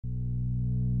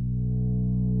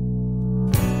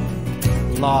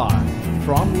Live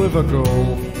from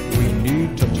Liverpool, we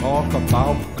need to talk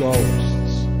about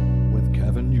ghosts with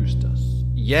Kevin Eustace.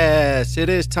 Yes, it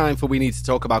is time for We Need to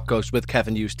Talk About Ghosts with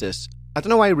Kevin Eustace. I don't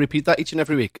know why I repeat that each and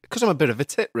every week, because I'm a bit of a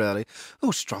tit, really.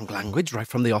 Oh, strong language right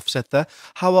from the offset there.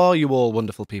 How are you all,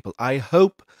 wonderful people? I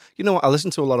hope, you know what, I listen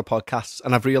to a lot of podcasts,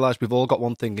 and I've realised we've all got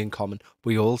one thing in common.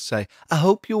 We all say, I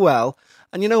hope you're well.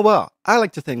 And you know what? I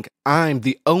like to think I'm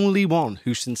the only one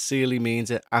who sincerely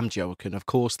means it. I'm joking. Of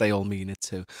course, they all mean it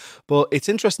too. But it's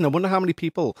interesting. I wonder how many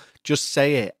people just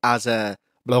say it as a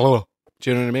blah, blah, blah. Do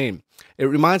you know what I mean? It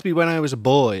reminds me when I was a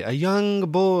boy, a young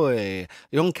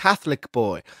Catholic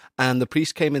boy, and the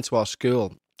priest came into our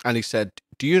school and he said,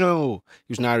 do you know,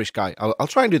 he was an Irish guy, I'll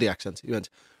try and do the accent. He went,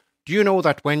 do you know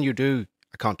that when you do,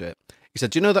 I can't do it. He said,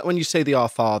 do you know that when you say the Our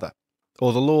Father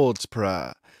or the Lord's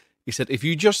Prayer, he said, if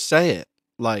you just say it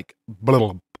like, blah,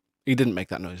 blah, he didn't make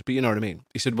that noise, but you know what I mean?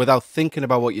 He said, without thinking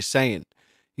about what you're saying,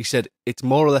 he said, it's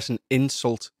more or less an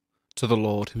insult to the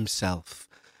Lord himself.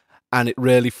 And it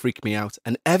really freaked me out.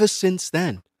 And ever since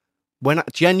then,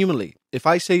 genuinely, if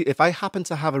I happen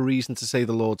to have a reason to say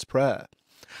the Lord's Prayer,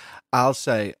 I'll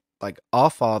say, like, Our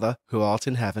Father, who art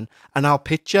in heaven, and I'll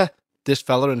picture this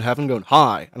fella in heaven going,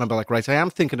 hi. And I'll be like, right, I am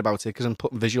thinking about it because I'm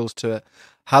putting visuals to it.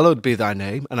 Hallowed be thy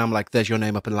name. And I'm like, there's your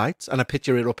name up in lights. And I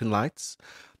picture it up in lights.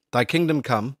 Thy kingdom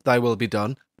come, thy will be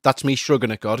done. That's me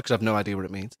shrugging at God because I've no idea what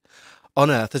it means. On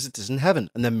earth as it is in heaven.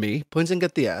 And then me pointing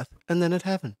at the earth and then at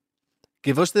heaven.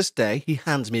 Give us this day, he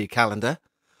hands me a calendar.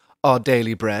 Our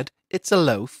daily bread, it's a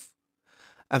loaf.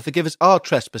 And forgive us our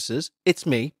trespasses, it's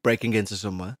me breaking into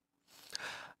somewhere.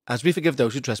 As we forgive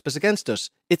those who trespass against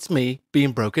us, it's me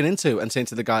being broken into and saying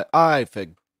to the guy, I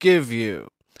forgive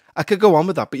you. I could go on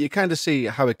with that, but you kind of see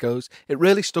how it goes. It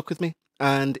really stuck with me,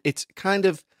 and it's kind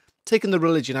of taken the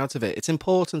religion out of it. It's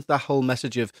important, that whole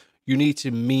message of you need to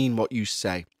mean what you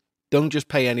say. Don't just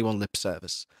pay anyone lip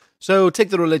service. So take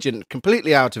the religion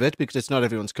completely out of it because it's not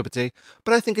everyone's cup of tea.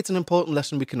 But I think it's an important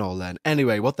lesson we can all learn.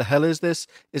 Anyway, what the hell is this?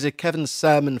 Is it Kevin's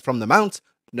Sermon from the Mount?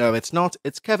 No, it's not.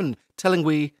 It's Kevin telling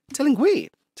we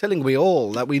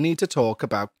all that we need to talk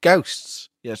about ghosts.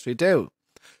 Yes, we do.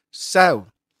 So,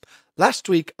 last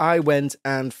week I went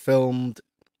and filmed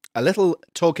a little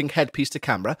talking headpiece to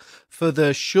camera for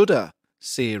the Shudder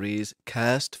series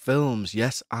Cursed Films.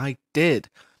 Yes, I did.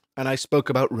 And I spoke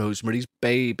about Rosemary's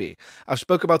Baby. I've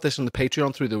spoke about this on the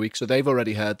Patreon through the week, so they've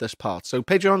already heard this part. So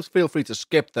Patreons, feel free to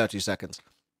skip 30 seconds.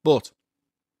 But,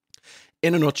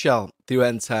 in a nutshell, the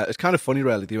event, it's kind of funny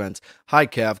really, the event. Hi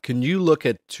Kev, can you look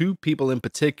at two people in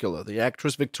particular, the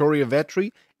actress Victoria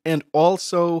Vetri, and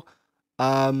also,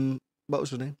 what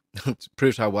was her name?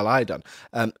 Proves how well I done.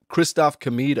 Christoph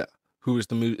Kameda, who is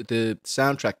the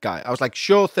soundtrack guy. I was like,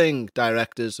 sure thing,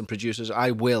 directors and producers,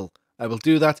 I will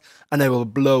do that, and they will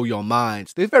blow your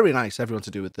minds. They're very nice, everyone to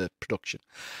do with the production.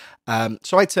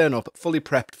 So I turn up fully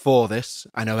prepped for this.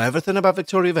 I know everything about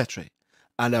Victoria Vetri.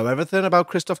 I know everything about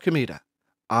Christoph Kameda.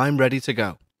 I'm ready to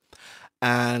go.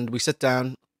 And we sit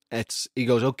down. He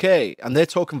goes, okay. And they're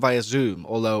talking via Zoom,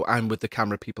 although I'm with the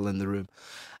camera people in the room.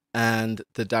 And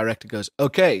the director goes,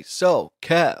 okay, so,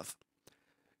 Kev,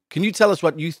 can you tell us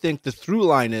what you think the through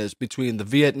line is between the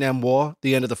Vietnam War,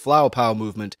 the end of the Flower Power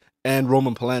movement, and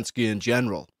Roman Polanski in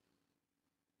general?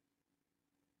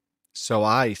 So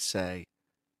I say,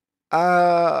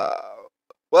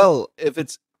 well, if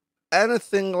it's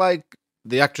anything like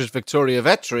the actress Victoria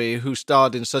Vetri, who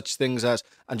starred in such things as,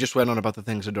 and just went on about the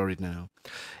things I'd already know.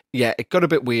 Yeah, it got a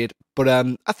bit weird, but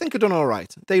I think I done all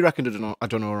right. They reckon I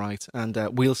done all right, and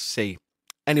we'll see.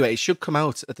 Anyway, it should come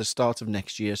out at the start of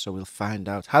next year, so we'll find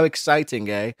out. How exciting,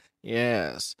 eh?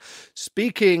 Yes.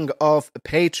 Speaking of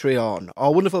Patreon,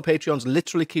 our wonderful Patreons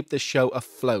literally keep this show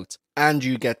afloat. And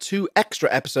you get 2 extra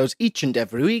episodes each and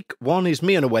every week. One is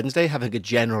me on a Wednesday having a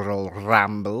general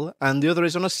ramble, and the other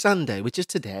is on a Sunday, which is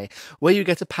today, where you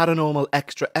get a paranormal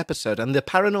extra episode. And the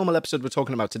paranormal episode we're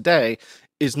talking about today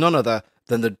is none other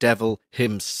than the devil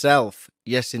himself.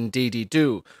 Yes, indeedy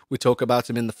do. We talk about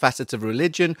him in the facets of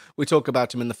religion, we talk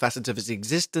about him in the facets of his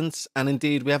existence, and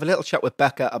indeed we have a little chat with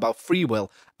Becca about free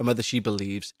will and whether she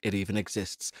believes it even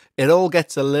exists. It all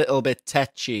gets a little bit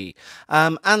tetchy,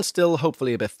 and still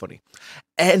hopefully a bit funny.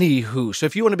 Anywho, so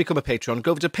if you want to become a Patreon,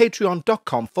 go over to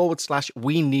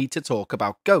patreon.com/we need to talk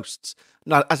about ghosts.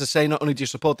 Now, as I say, not only do you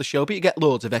support the show, but you get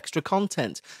loads of extra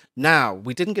content. Now,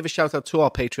 we didn't give a shout out to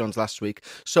our Patreons last week,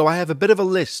 so I have a bit of a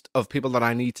list of people that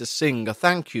I need to sing a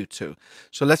thank you to.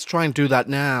 So let's try and do that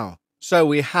now. So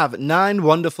we have 9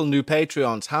 wonderful new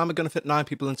Patreons. How am I going to fit 9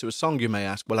 people into a song, you may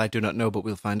ask? Well, I do not know, but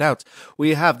we'll find out.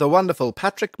 We have the wonderful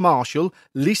Patrick Marshall,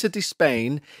 Lisa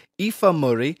DeSpain, Aoife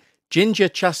Murray, Ginger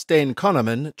Chastain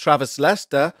Connerman, Travis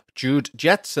Lester, Jude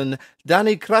Jetson,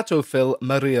 Danny Kratophil,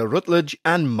 Maria Rutledge,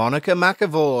 and Monica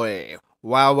McAvoy.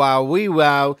 Wow, wow, wee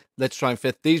wow. Let's try and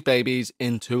fit these babies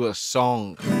into a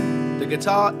song. The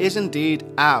guitar is indeed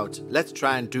out. Let's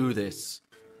try and do this.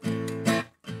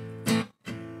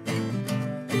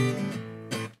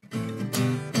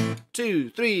 2,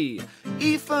 3.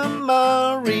 Aoife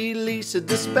Murray, Lisa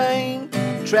Despain,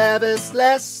 Travis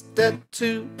Lester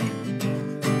 2.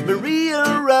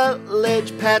 Maria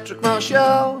Rutledge, Patrick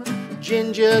Marshall,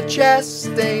 Ginger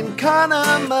Chastain,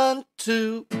 Connerman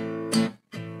 2.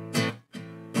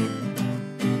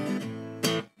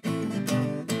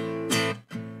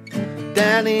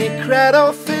 Danny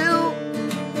Kratophil,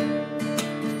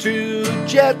 Jude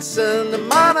Jetson, and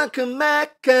Monica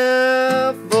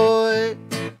McAvoy.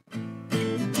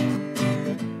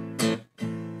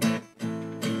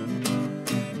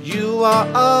 You are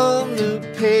all new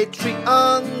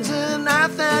Patreons, and I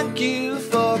thank you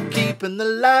for keeping the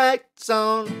lights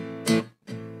on.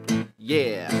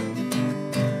 Yeah.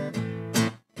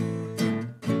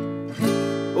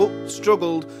 Oh,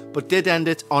 struggled, but did end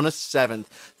it on a 7th.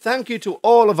 Thank you to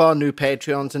all of our new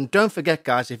Patreons, and don't forget,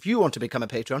 guys, if you want to become a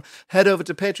Patreon, head over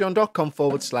to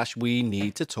patreon.com/we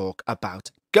need to talk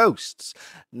about ghosts.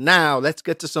 Now, let's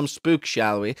get to some spook,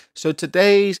 shall we? So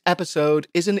today's episode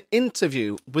is an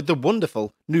interview with the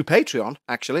wonderful new Patreon,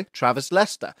 actually, Travis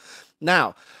Lester.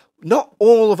 Now, not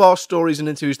all of our stories and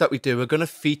interviews that we do are going to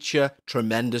feature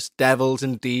tremendous devils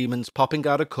and demons popping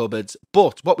out of cupboards,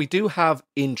 but what we do have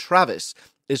in Travis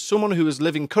is someone who is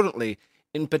living currently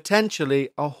in potentially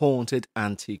a haunted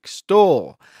antique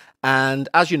store. And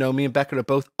as you know, me and Becca are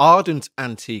both ardent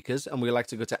antiquers, and we like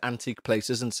to go to antique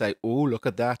places and say, oh, look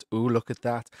at that. Oh, look at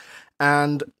that.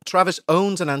 And Travis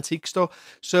owns an antique store.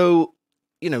 So,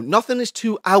 you know, nothing is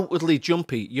too outwardly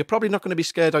jumpy. You're probably not going to be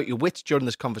scared out your wits during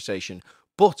this conversation,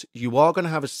 but you are going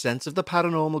to have a sense of the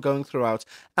paranormal going throughout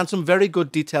and some very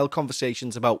good detailed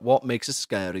conversations about what makes a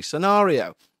scary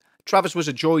scenario. Travis was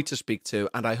a joy to speak to,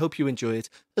 and I hope you enjoy it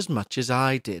as much as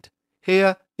I did.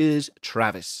 Here is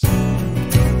Travis.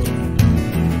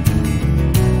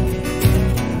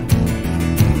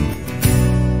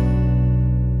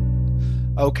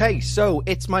 Okay, so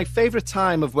it's my favourite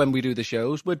time of when we do the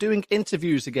shows. We're doing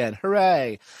interviews again.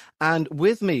 Hooray! And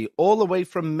with me, all the way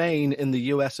from Maine in the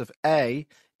US of A,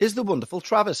 is the wonderful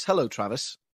Travis. Hello,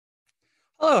 Travis.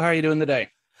 Hello, how are you doing today?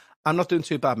 I'm not doing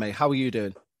too bad, mate. How are you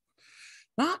doing?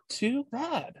 Not too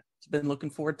bad. I've been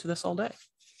looking forward to this all day.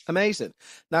 Amazing.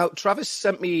 Now, Travis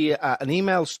sent me an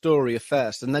email story at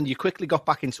first, and then you quickly got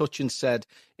back in touch and said,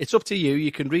 it's up to you.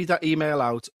 You can read that email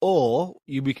out, or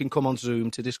we can come on Zoom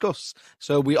to discuss.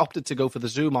 So we opted to go for the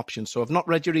Zoom option. So I've not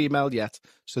read your email yet,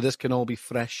 so this can all be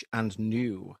fresh and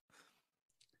new.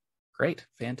 Great.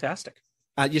 Fantastic.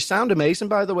 You sound amazing,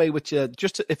 by the way, which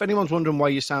if anyone's wondering why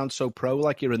you sound so pro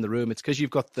like you're in the room, it's because you've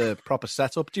got the proper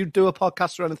setup. Do you do a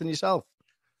podcast or anything yourself?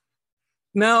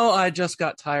 No, I just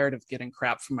got tired of getting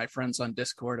crap from my friends on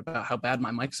Discord about how bad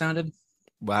my mic sounded.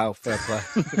 Wow, fair play.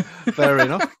 Fair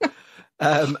enough.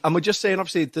 And we're just saying,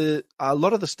 obviously, a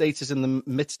lot of the state is in the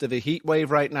midst of a heat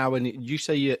wave right now, and you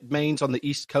say Maine's on the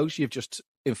East Coast, you've just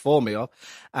informed me of,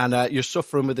 and you're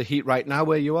suffering with the heat right now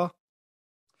where you are?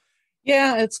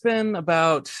 Yeah, it's been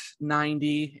about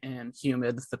 90 and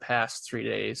humid the past 3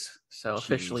 days, so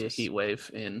officially a heat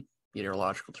wave in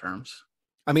meteorological terms.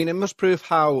 I mean, it must prove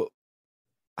how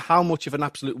much of an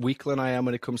absolute weakling I am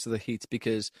when it comes to the heat,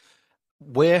 because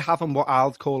we're having what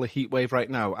I'll call a heat wave right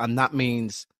now, and that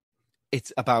means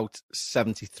it's about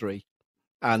 73.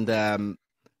 And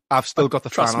I've still got the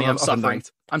Trust fan me, on. I'm suffering.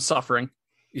 I'm suffering.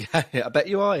 Yeah, I bet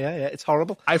you are. Yeah, it's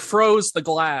horrible. I froze the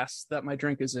glass that my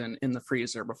drink is in the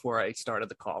freezer before I started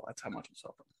the call. That's how much I'm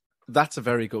suffering. That's a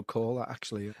very good call,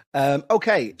 actually.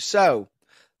 Okay, so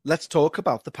let's talk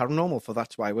about the paranormal, for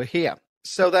that's why we're here.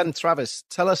 So then, Travis,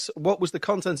 tell us, what was the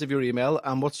content of your email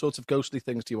and what sorts of ghostly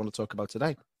things do you want to talk about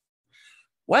today?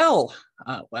 Well,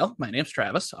 my name's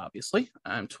Travis, obviously.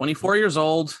 I'm 24 years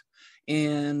old,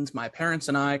 and my parents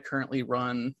and I currently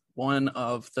run one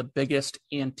of the biggest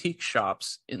antique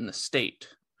shops in the state.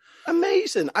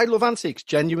 Amazing. I love antiques.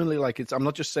 Genuinely, I'm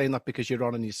not just saying that because you're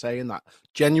on and you're saying that.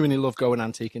 Genuinely love going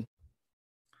antiquing.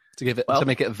 To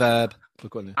make it a verb.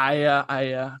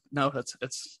 No,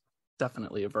 it's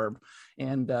definitely a verb.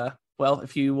 And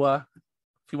if you want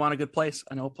a good place,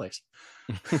 I know a place.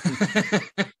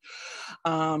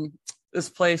 This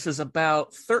place is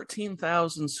about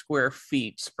 13,000 square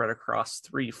feet spread across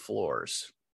 3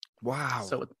 floors. Wow.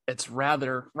 So it's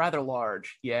rather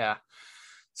large. Yeah.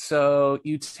 So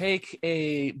you take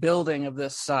a building of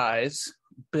this size,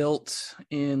 built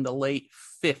in the late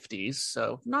 50s,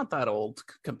 so not that old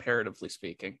comparatively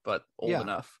speaking, but old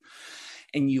enough,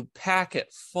 and you pack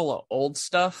it full of old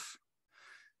stuff,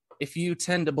 if you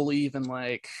tend to believe in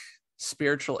like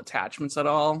spiritual attachments at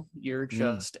all, you're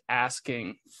just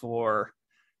asking for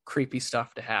creepy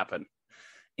stuff to happen.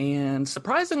 And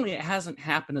surprisingly, it hasn't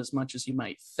happened as much as you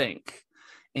might think.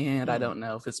 And I don't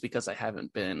know if it's because I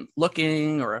haven't been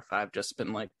looking or if I've just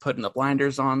been like putting the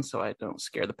blinders on so I don't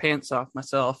scare the pants off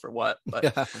myself or what.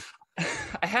 But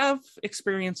I have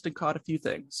experienced and caught a few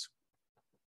things.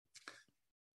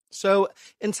 So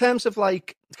in terms of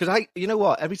like, because you know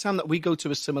what, every time that we go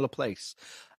to a similar place,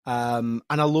 and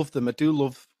I love them, I do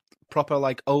love proper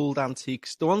like old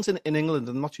antiques. The ones in England,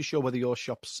 I'm not too sure whether your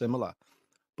shop's similar,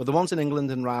 but the ones in England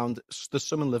and round, there's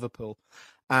some in Liverpool,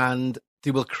 and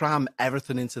they will cram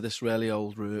everything into this really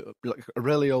old room, like a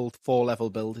really old 4-level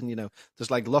building. You know,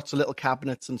 there's like lots of little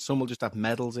cabinets, and some will just have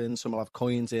medals in, some will have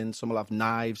coins in, some will have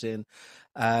knives in.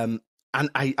 And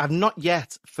I've not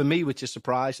yet, for me, which is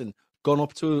surprising, gone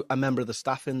up to a member of the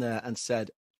staff in there and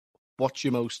said, what's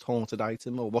your most haunted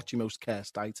item, or what's your most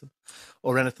cursed item,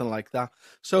 or anything like that.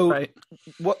 So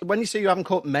when you say you haven't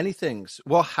caught many things,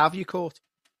 what have you caught?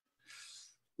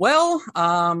 Well,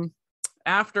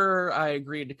 after I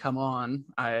agreed to come on,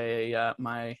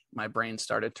 my brain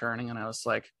started turning, and I was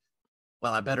like,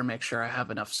 well, I better make sure I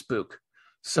have enough spook.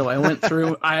 So I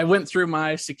went through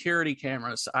my security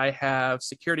cameras. I have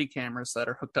security cameras that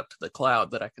are hooked up to the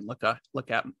cloud that I can look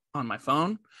at on my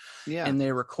phone. Yeah. And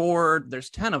they record,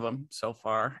 there's 10 of them so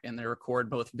far, and they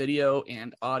record both video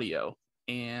and audio.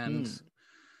 And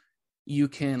you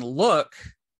can look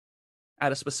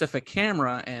at a specific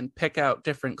camera and pick out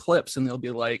different clips, and they'll be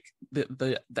like,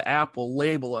 the app will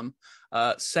label them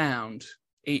sound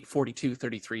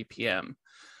 8:42:33 p.m.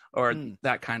 or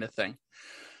that kind of thing.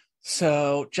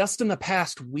 So just in the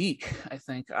past week, I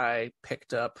think I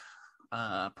picked up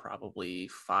probably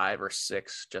 5 or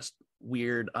 6 just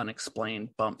weird, unexplained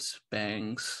bumps,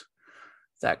 bangs,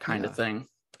 that kind of thing.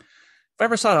 If I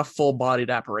ever saw a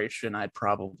full-bodied apparition, I'd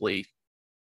probably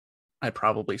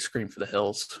scream for the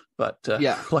hills. But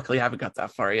luckily, I haven't got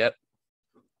that far yet.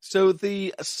 So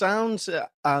the sounds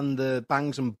and the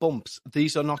bangs and bumps,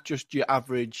 these are not just your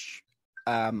average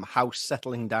house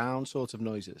settling down sort of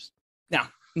noises?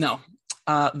 No.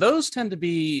 Those tend to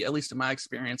be, at least in my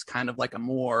experience, kind of like a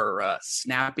more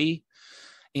snappy.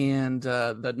 And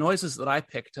the noises that I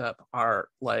picked up are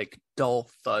like dull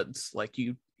thuds, like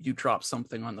you drop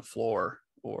something on the floor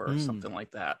or something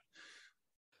like that.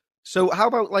 So how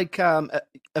about like, how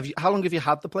long have you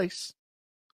had the place?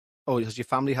 Or has your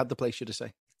family had the place, should I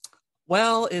say?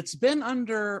 Well, it's been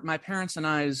under my parents and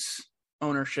I's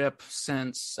ownership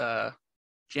since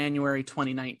January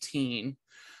 2019.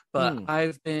 But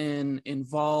I've been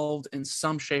involved in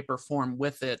some shape or form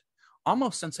with it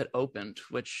almost since it opened,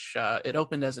 which it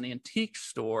opened as an antique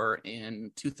store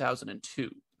in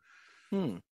 2002.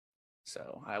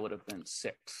 So I would have been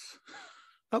 6.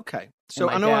 Okay. So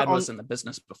and my dad was in the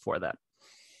business before that.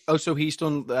 Oh, so he's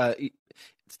done.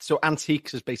 So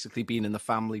antiques has basically been in the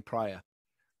family prior.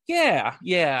 Yeah.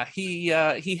 He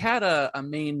had a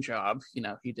main job. You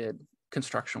know, he did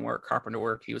construction work, carpenter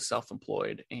work. He was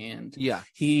self-employed, and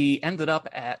he ended up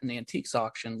at an antiques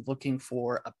auction looking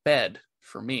for a bed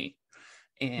for me,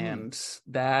 and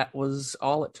that was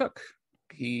all it took.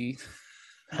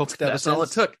 That's all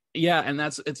it took. Yeah, and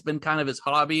it's been kind of his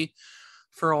hobby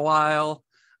for a while.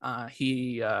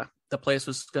 The place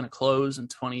was going to close in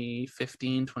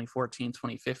 2014,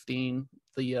 2015.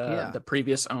 The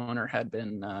previous owner had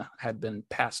been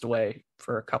passed away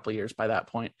for a couple of years by that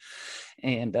point,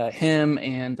 and him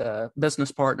and a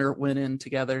business partner went in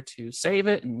together to save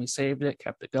it, and we saved it,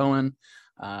 kept it going.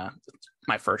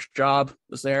 My first job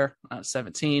was there,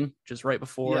 17, just right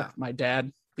before my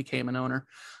dad became an owner.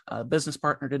 Business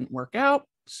partner didn't work out,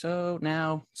 so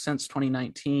now since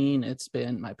 2019, it's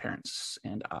been my parents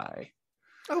and I.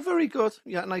 Oh, very good.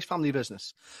 Yeah, nice family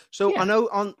business. So I know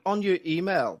on your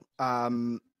email,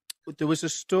 there was a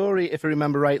story, if I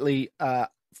remember rightly,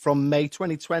 from May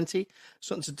 2020,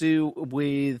 something to do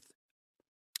with,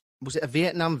 was it a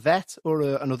Vietnam vet or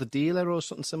another dealer or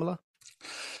something similar?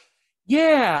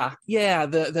 Yeah.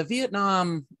 The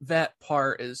Vietnam vet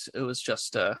part it was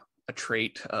just a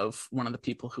trait of one of the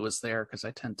people who was there, because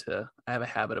I have a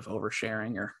habit of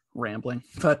oversharing or rambling.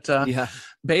 But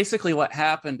basically what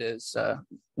happened is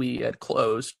we had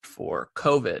closed for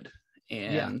COVID,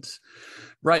 and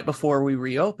right before we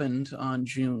reopened on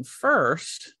June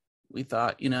 1st, we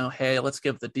thought, hey, let's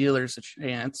give the dealers a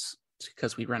chance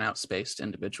because we rent out space to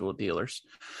individual dealers.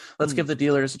 Let's give the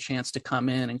dealers a chance to come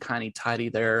in and kind of tidy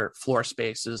their floor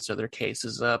spaces or their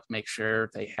cases up, make sure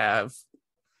they have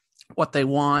what they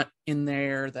want in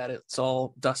there, that it's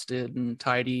all dusted and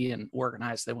tidy and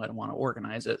organized. They want to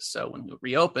organize it. So when we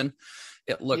reopen,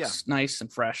 it looks nice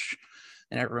and fresh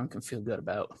and everyone can feel good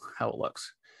about how it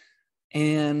looks.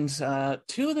 And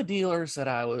two of the dealers that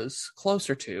I was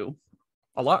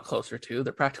a lot closer to,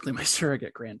 they're practically my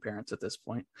surrogate grandparents at this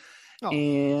point. Oh.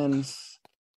 And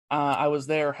I was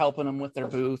there helping them with their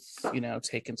booth,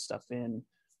 taking stuff in,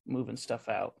 moving stuff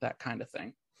out, that kind of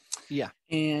thing. Yeah.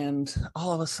 And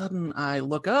all of a sudden I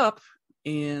look up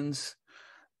and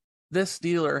this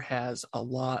dealer has a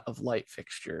lot of light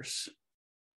fixtures,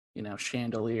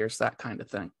 chandeliers, that kind of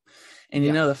thing. And,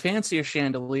 the fancier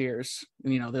chandeliers,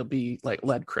 they'll be like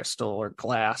lead crystal or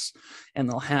glass, and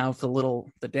they'll have the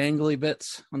dangly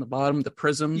bits on the bottom, the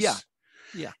prisms. Yeah.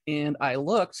 Yeah. And I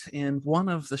looked, and one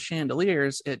of the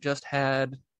chandeliers, it just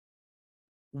had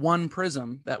one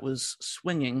prism that was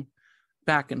swinging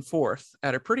back and forth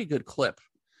at a pretty good clip.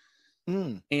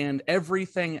 And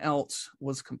everything else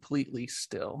was completely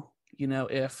still.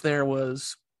 If there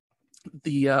was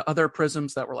the other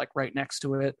prisms that were like right next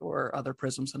to it, or other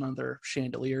prisms and other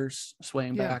chandeliers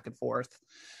swaying back and forth,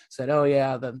 said, oh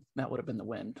yeah, then that would have been the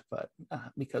wind, but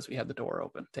because we had the door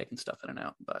open, taking stuff in and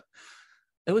out. But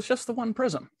it was just the one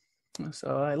prism.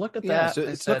 So I looked at that. So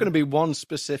it's not going to be one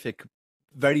specific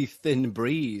very thin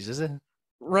breeze, is it?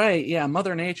 Right. Yeah.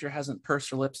 Mother Nature hasn't pursed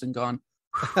her lips and gone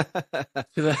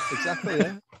exactly.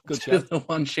 Yeah. Good to job. the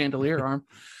one chandelier arm.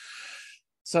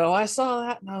 So I saw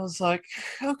that and I was like,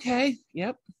 okay,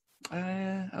 yep.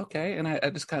 Okay. And I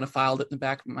just kind of filed it in the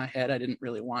back of my head. I didn't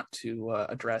really want to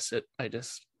address it. I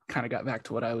just kind of got back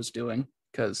to what I was doing,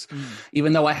 because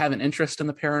even though I have an interest in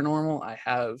the paranormal, I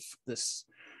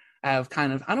have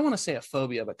kind of, I don't want to say a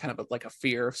phobia, but kind of like a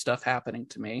fear of stuff happening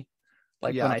to me.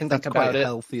 Like when I think that's about quite it,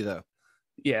 healthy though.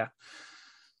 Yeah.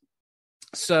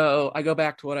 So I go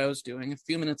back to what I was doing. A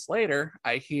few minutes later,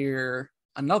 I hear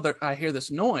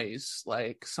this noise,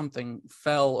 like something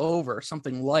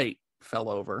light fell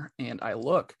over, and I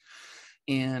look,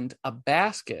 and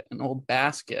an old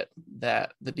basket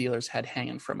that the dealers had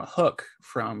hanging from a hook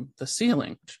from the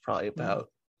ceiling, which is probably about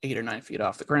 8 or 9 feet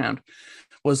off the ground,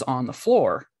 was on the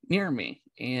floor near me.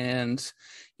 And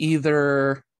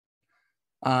either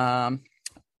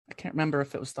I can't remember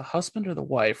if it was the husband or the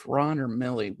wife, Ron or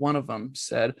Millie, one of them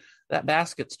said, that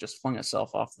basket's just flung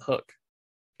itself off the hook.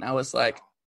 And I was like,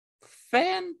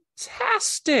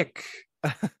 fantastic.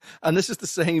 And this is the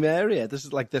same area. This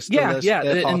is like this part of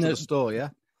the store, yeah?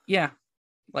 Yeah,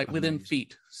 like within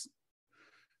feet.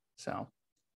 So.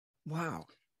 Wow.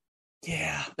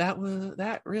 Yeah,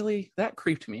 that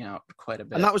creeped me out quite a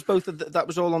bit. And that was that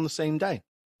was all on the same day?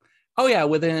 Oh yeah,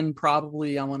 within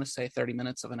probably, I want to say 30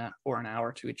 minutes of an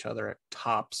hour to each other at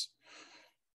tops.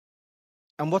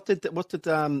 And what did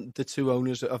the two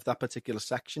owners of that particular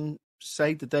section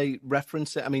say? Did they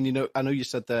reference it? I mean, I know you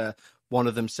said one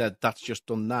of them said that's just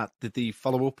done that. Did they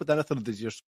follow up with anything, or did they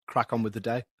just crack on with the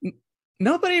day?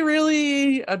 Nobody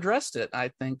really addressed it.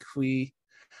 I think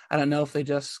I don't know if they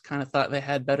just kind of thought they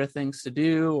had better things to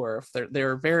do, or if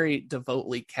they're very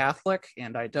devoutly Catholic,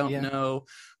 and I don't know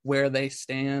where they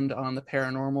stand on the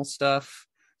paranormal stuff.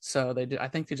 So I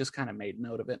think they just kind of made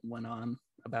note of it and went on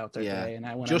about their day. And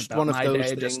I went just on about one of my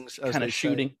those day, things, just kind of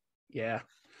shooting. Say. Yeah.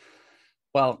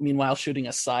 Well, meanwhile, shooting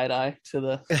a side eye to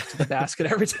the basket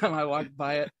every time I walked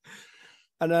by it.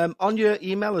 And on your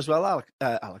email as well,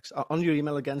 Alex, on your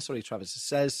email again, sorry, Travis, it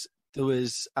says there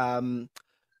was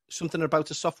something about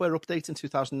a software update in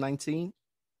 2019.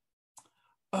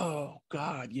 Oh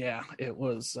God, yeah, it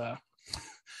was.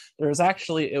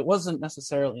 It wasn't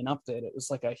necessarily an update. It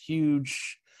was like a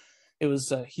huge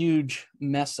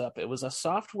mess up. It was a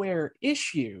software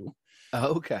issue.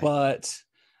 Oh, okay. But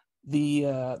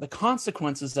the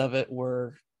consequences of it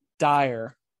were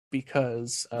dire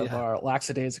because of our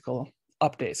lackadaisical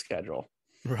update schedule.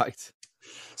 Right.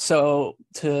 So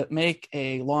to make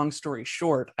a long story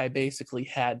short, I basically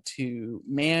had to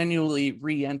manually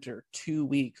re-enter 2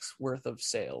 weeks worth of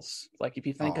sales. Like if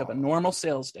you think of a normal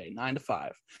sales day, 9 to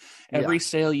 5, every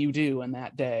sale you do in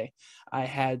that day, I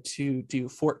had to do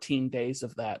 14 days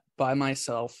of that by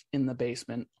myself in the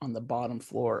basement on the bottom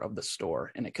floor of the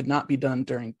store. And it could not be done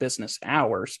during business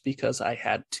hours because I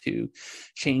had to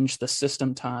change the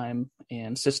system time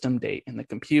and system date in the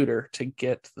computer to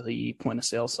get the point of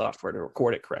sale software to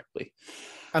record it correctly.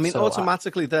 I mean,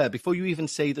 automatically there, before you even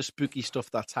say the spooky stuff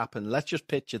that's happened, let's just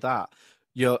picture that.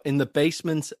 You're in the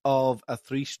basement of a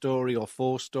 3-story or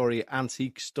 4-story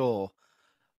antique store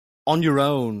on your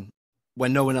own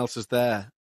when no one else is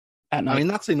there. at night. I mean,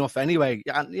 that's enough anyway.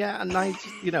 And yeah, at night,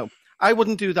 I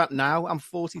wouldn't do that now. I'm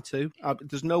 42.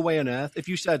 There's no way on earth. If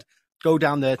you said, go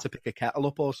down there to pick a kettle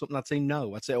up or something, I'd say no.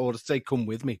 Or I'd say, come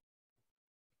with me.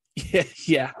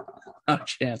 Yeah, no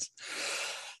chance.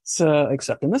 So,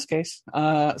 except in this case.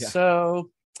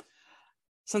 So,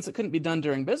 since it couldn't be done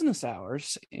during business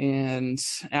hours, and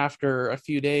after a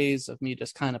few days of me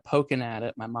just kind of poking at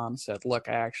it, my mom said, look,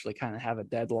 I actually kind of have a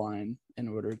deadline in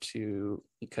order to,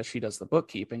 because she does the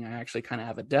bookkeeping, I actually kind of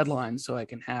have a deadline so I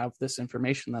can have this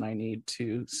information that I need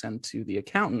to send to the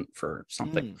accountant for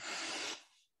something.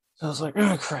 So I was like,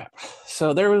 oh, crap.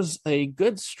 So there was a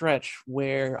good stretch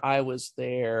where I was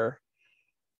there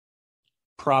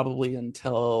probably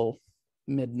until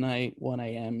midnight, 1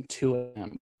 a.m., 2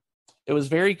 a.m. It was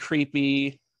very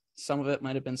creepy. Some of it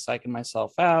might have been psyching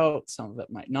myself out. Some of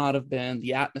it might not have been.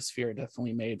 The atmosphere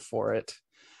definitely made for it.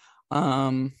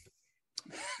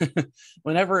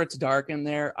 Whenever it's dark in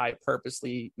there, I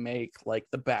purposely make like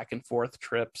the back and forth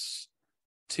trips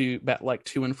to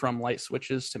and from light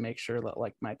switches to make sure that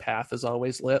like my path is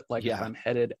always lit. Like if I'm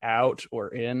headed out or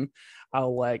in,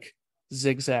 I'll like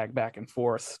zigzag back and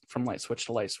forth from light switch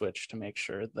to light switch to make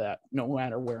sure that no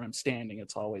matter where I'm standing,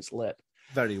 it's always lit.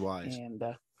 Very wise. And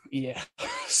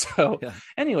so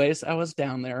anyways, I was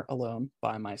down there alone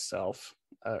by myself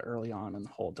early on in the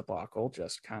whole debacle,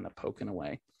 just kind of poking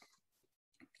away.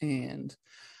 And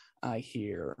I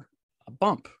hear a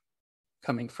bump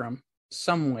coming from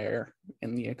somewhere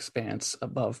in the expanse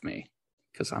above me,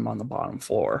 because I'm on the bottom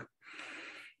floor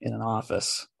in an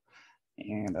office.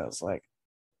 And I was like,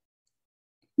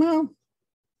 well,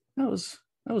 that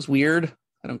was weird.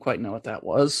 I don't quite know what that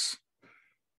was.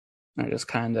 I just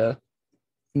kind of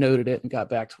noted it and got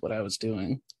back to what I was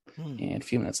doing. And a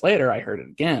few minutes later, I heard it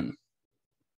again.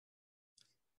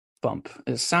 Bump.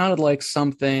 It sounded like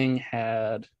something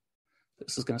had,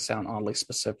 this is going to sound oddly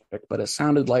specific, but it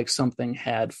sounded like something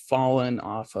had fallen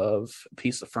off of a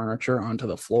piece of furniture onto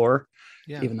the floor,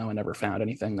 even though I never found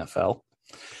anything that fell.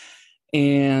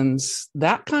 And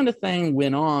that kind of thing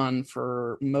went on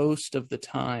for most of the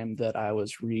time that I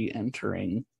was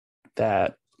re-entering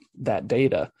that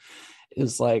data.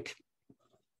 Is like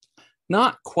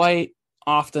not quite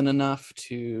often enough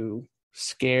to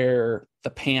scare the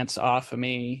pants off of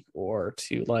me or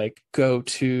to like go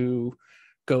to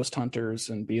ghost hunters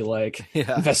and be like,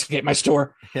 investigate my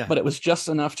store. But it was just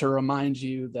enough to remind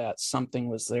you that something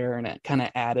was there, and it kind of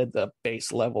added the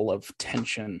base level of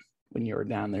tension when you were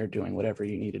down there doing whatever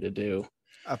you needed to do.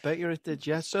 I bet you it did,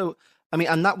 yeah. So, I mean,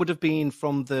 and that would have been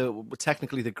from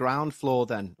technically the ground floor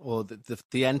then, or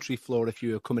the entry floor if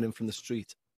you were coming in from the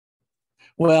street.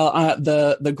 Well,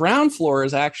 the ground floor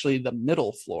is actually the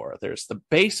middle floor. There's the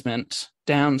basement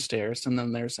downstairs, and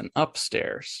then there's an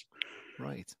upstairs.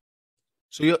 Right.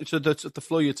 So the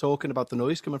floor you're talking about, the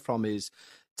noise coming from, is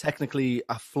technically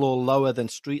a floor lower than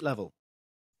street level.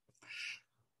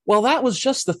 Well, that was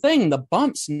just the thing. The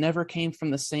bumps never came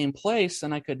from the same place,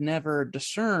 and I could never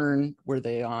discern, were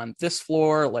they on this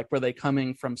floor? Like, were they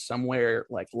coming from somewhere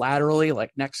like laterally,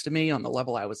 like next to me on the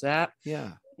level I was at?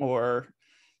 Yeah. Or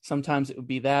sometimes it would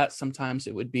be that. Sometimes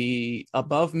it would be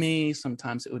above me.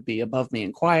 Sometimes it would be above me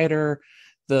and quieter.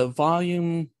 The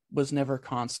volume was never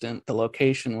constant. The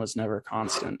location was never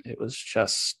constant. It was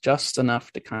just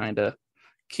enough to kind of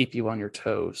keep you on your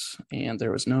toes, and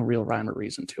there was no real rhyme or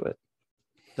reason to it.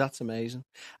 That's amazing.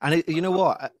 And you know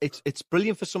what? It's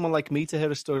brilliant for someone like me to hear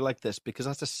a story like this, because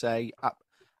as I say,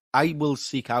 I will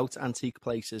seek out antique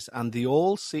places, and they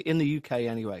all in the UK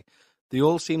anyway, they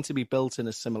all seem to be built in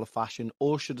a similar fashion,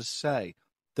 or should I say,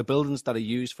 the buildings that are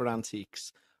used for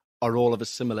antiques are all of a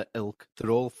similar ilk.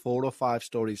 They're all 4 or 5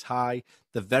 stories high.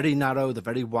 They're very narrow. They're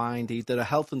very windy. They're a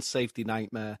health and safety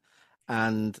nightmare.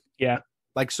 And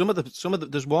like some of the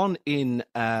there's one in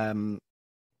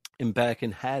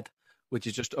Birkenhead, which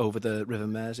is just over the River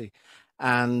Mersey.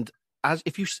 And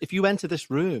if you enter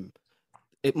this room,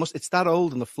 it's that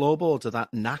old, and the floorboards are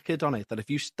that knackered on it, that if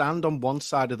you stand on one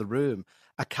side of the room,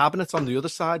 a cabinet on the other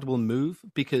side will move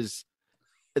because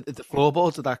the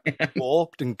floorboards are that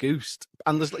warped and goosed.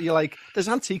 And there's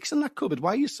antiques in that cupboard.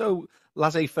 Why are you so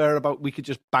laissez-faire about we could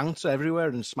just bounce everywhere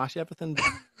and smash everything?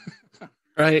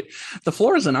 Right. The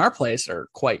floors in our place are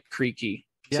quite creaky.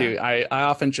 Too. I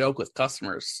often joke with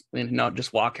customers,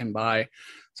 just walking by.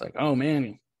 It's like, oh man,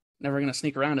 you're never going to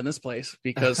sneak around in this place,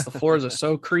 because the floors are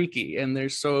so creaky, and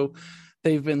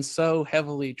they've been so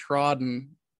heavily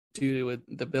trodden due to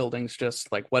the buildings, just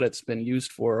like what it's been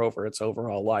used for over its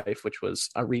overall life, which was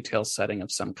a retail setting of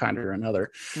some kind or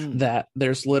another, that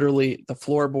there's literally the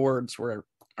floorboards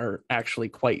are actually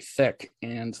quite thick,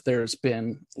 and there's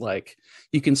been like,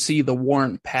 you can see the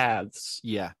worn paths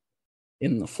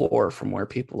in the floor from where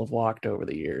people have walked over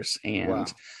the years, and Wow.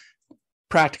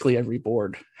 practically every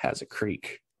board has a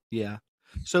creak. Yeah.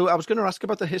 So I was going to ask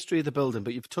about the history of the building,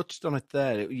 but you've touched on it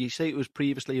there. You say it was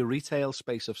previously a retail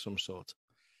space of some sort.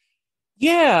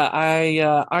 Yeah,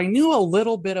 I knew a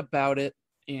little bit about it,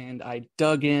 and I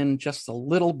dug in just a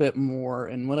little bit more.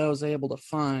 And what I was able to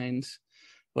find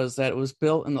was that it was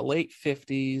built in the late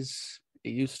 50s. It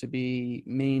used to be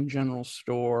Maine General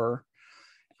Store.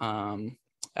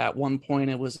 At one point,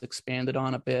 it was expanded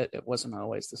on a bit. It wasn't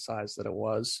always the size that it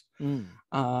was. Mm.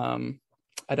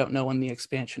 I don't know when the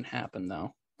expansion happened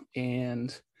though.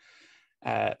 And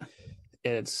at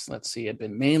let's see, it had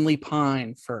been mainly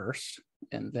Pine first,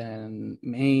 and then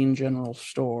Maine General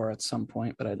Store at some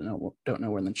point, but I don't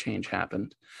know when the change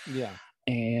happened. Yeah.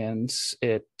 And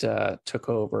it took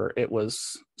over. It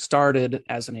was started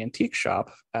as an antique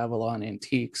shop, Avalon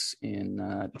Antiques,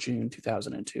 in June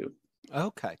 2002.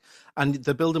 Okay. And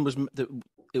the building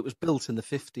it was built in the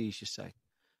 50s, you say?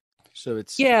 So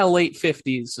it's late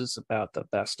 50s is about the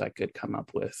best I could come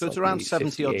up with. So it's around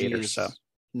 70 odd years or so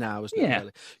now, isn't it? Yeah.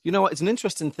 Really? You know what? It's an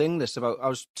interesting thing. I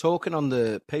was talking on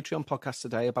the Patreon podcast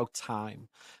today about time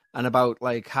and about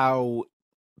like how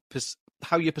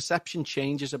your perception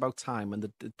changes about time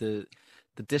and the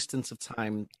distance of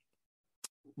time.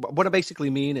 What I basically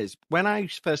mean is when I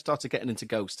first started getting into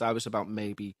ghosts, I was about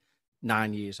maybe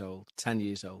 9 years old, 10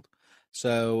 years old.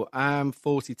 So I'm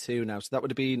 42 now. So that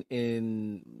would have been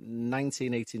in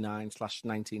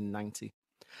 1989/1990.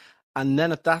 And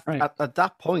then at that at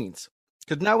that point,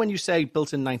 because now when you say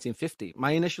built in 1950,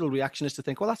 my initial reaction is to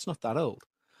think, well, that's not that old.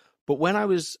 But when I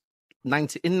was in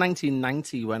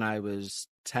 1990, when I was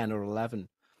 10 or 11,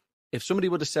 if somebody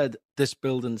would have said this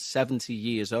building's 70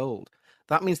 years old,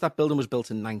 that means that building was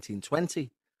built in 1920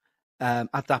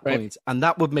 at that point. And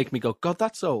that would make me go, God,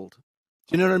 that's old.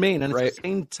 Do you know what I mean? And it's the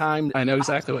same time. I know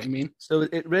exactly what you mean. So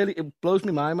it blows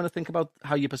my mind when I think about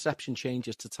how your perception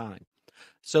changes to time.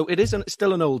 So it is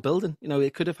still an old building. You know,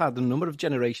 it could have had a number of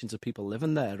generations of people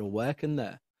living there or working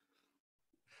there.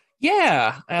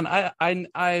 Yeah, and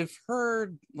I've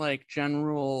heard like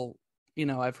general,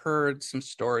 I've heard some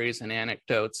stories and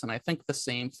anecdotes, and I think the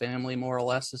same family more or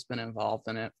less has been involved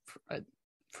in it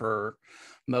for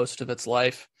most of its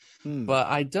life. But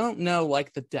I don't know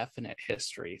like the definite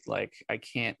history. Like I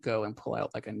can't go and pull out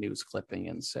like a news clipping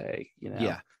and say,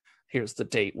 here's the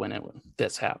date when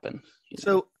this happened.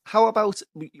 So how about,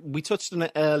 we touched on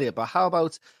it earlier, but how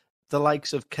about the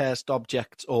likes of cursed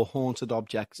objects or haunted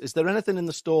objects? Is there anything in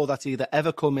the store that's either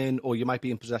ever come in or you might be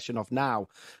in possession of now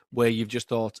where you've just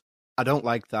thought, I don't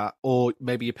like that, or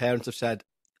maybe your parents have said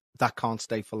that can't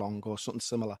stay for long or something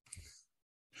similar?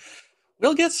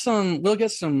 We'll get some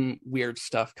weird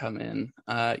stuff come in.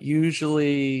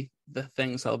 Usually the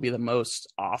things that'll be the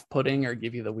most off-putting or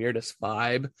give you the weirdest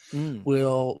vibe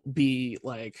will be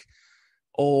like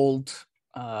old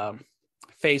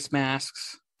face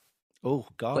masks. Oh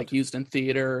God. Like used in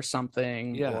theater or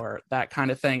something, or that kind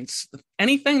of thing.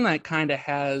 Anything that kind of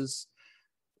has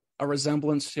a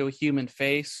resemblance to a human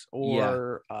face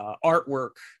or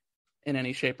artwork in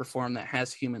any shape or form that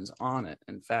has humans on it.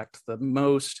 In fact, the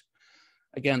most,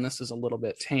 again, this is a little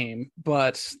bit tame,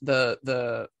 but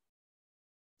the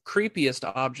creepiest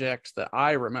object that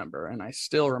I remember, and I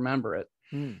still remember it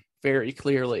very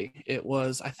clearly,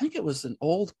 I think it was an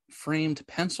old framed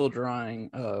pencil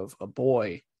drawing of a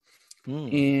boy.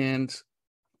 And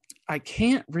I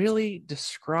can't really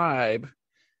describe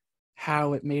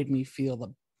how it made me feel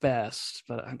the best,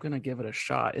 but I'm going to give it a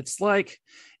shot. It's like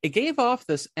it gave off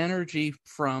this energy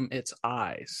from its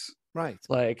eyes. Right.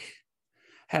 Like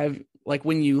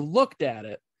when you looked at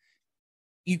it,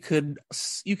 you could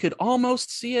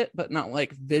almost see it, but not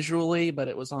like visually, but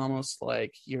it was almost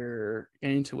like your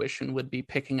intuition would be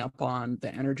picking up on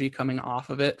the energy coming off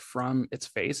of it from its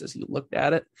face as you looked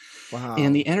at it. Wow.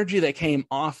 And the energy that came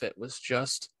off it was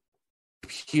just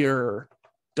pure,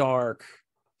 dark,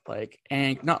 like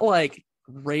not like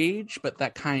rage, but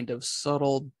that kind of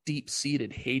subtle,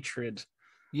 deep-seated hatred.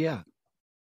 Yeah.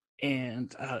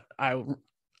 And I,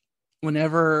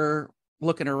 whenever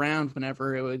looking around,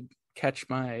 whenever it would catch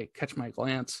my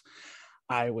glance,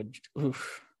 I would a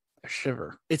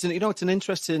shiver. It's an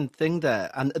interesting thing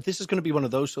there, and this is going to be one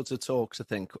of those sorts of talks, I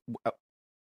think,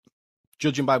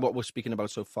 judging by what we're speaking about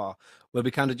so far, where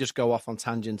we kind of just go off on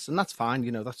tangents, and that's fine.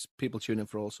 That's people tune in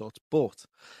for all sorts. But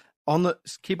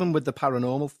keeping with the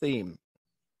paranormal theme,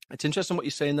 it's interesting what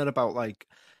you're saying there about like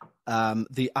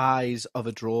the eyes of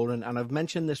a drawing, and I've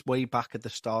mentioned this way back at the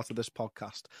start of this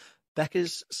podcast.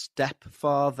 Becca's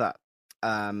stepfather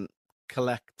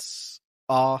collects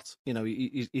art.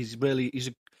 He's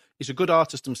he's a good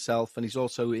artist himself, and he's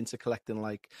also into collecting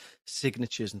like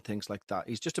signatures and things like that.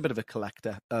 He's just a bit of a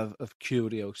collector of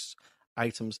curious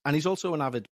items, and he's also an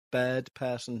avid bird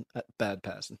person,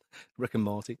 Rick and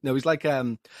Morty. No, he's like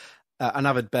an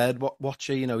avid bird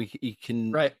watcher. You know, he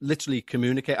can literally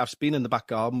communicate. I've been in the back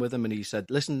garden with him, and he said,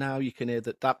 "Listen, now you can hear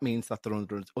that. That means that they're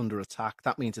under attack.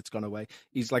 That means it's gone away."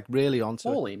 He's like really onto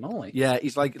it. Holy moly! Yeah,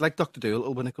 he's like Dr.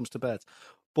 Dolittle when it comes to birds.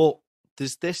 But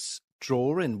there's this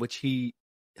drawing which he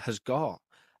has got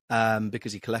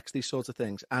because he collects these sorts of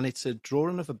things, and it's a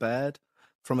drawing of a bird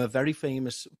from a very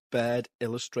famous bird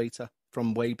illustrator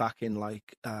from way back in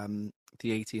like the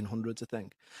 1800s, I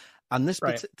think. And this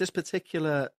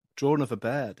particular drawing of a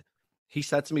bird, he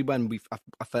said to me when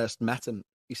I first met him,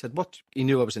 he said, he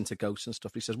knew I was into ghosts and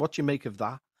stuff. He says, "What do you make of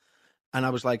that?" And I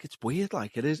was like, "It's weird,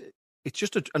 like it's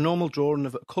just a normal drawing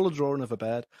of a color drawing of a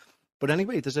bird." But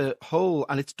anyway, there's a whole,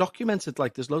 and it's documented,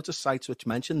 like there's loads of sites which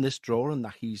mention this drawing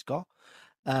that he's got.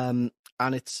 And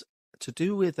it's to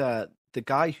do with the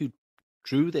guy who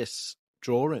drew this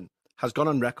drawing has gone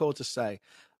on record to say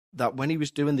that when he was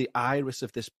doing the iris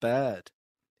of this bird,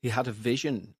 he had a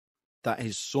vision that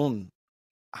his son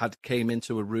had came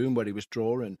into a room where he was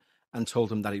drawing and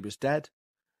told him that he was dead.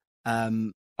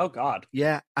 Oh God.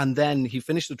 Yeah. And then he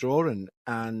finished the drawing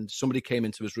and somebody came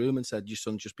into his room and said, "Your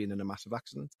son's just been in a massive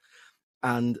accident."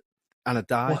 And it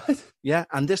died. What? Yeah.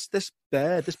 And this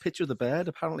bird, this picture of the bird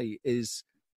apparently it's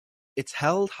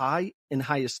held in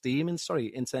high esteem in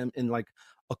like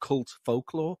occult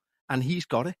folklore, and he's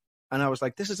got it. And I was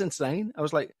like, this is insane. I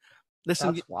was like,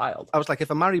 listen, that's wild. I was like,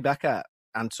 if I marry Becca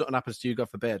and something happens to you, God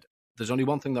forbid, there's only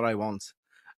one thing that I want,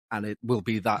 and it will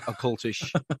be that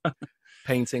occultish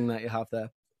painting that you have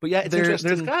there. But yeah, it's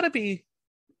interesting.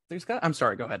 I'm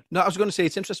sorry, go ahead. No, I was going to say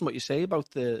it's interesting what you say about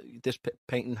this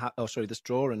painting, this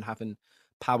drawing having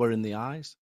power in the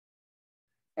eyes.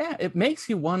 Yeah, it makes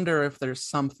you wonder if there's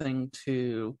something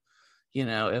to,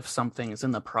 if something is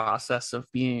in the process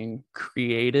of being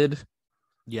created.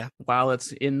 Yeah. While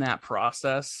it's in that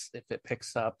process, if it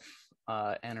picks up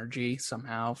energy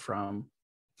somehow from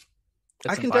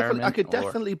its environment. I could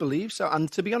definitely believe so.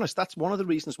 And to be honest, that's one of the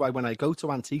reasons why when I go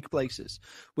to antique places,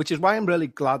 which is why I'm really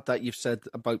glad that you've said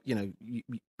about,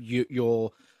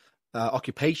 your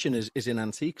occupation is in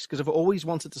antiques, because I've always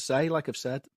wanted to say, like I've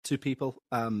said to people,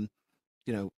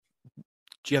 do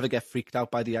you ever get freaked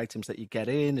out by the items that you get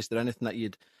in? Is there anything that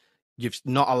you've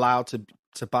not allowed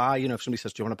to buy? If somebody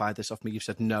says, "Do you want to buy this off me?" You've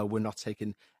said, "No, we're not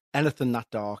taking anything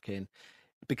that dark in."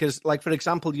 Because, like, for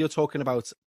example, you're talking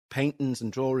about paintings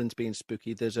and drawings being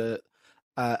spooky. There's a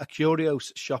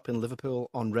curios shop in Liverpool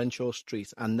on Renshaw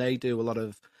Street, and they do a lot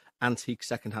of antique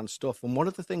secondhand stuff. And one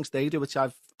of the things they do, which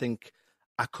I think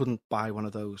I couldn't buy one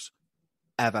of those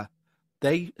ever,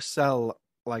 they sell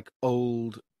like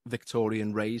old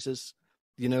Victorian razors.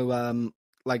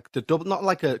 Like the double, not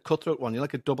like a cutthroat one,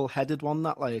 like a double-headed one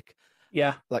that like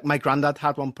my granddad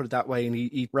had one, put it that way, and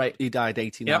he died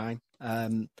 89.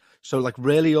 Yep. So like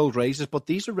really old razors, but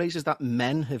these are razors that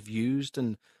men have used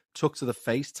and took to the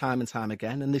face time and time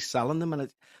again, and they're selling them.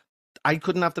 And I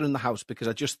couldn't have that in the house because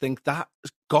I just think that's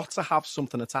got to have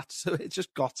something attached to it. It's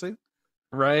just got to.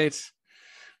 Right.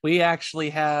 We actually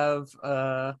have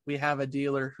a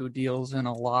dealer who deals in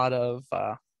a lot of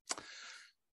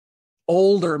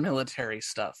older military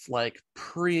stuff, like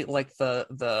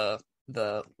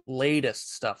the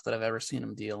latest stuff that I've ever seen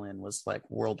him deal in was like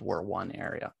World War I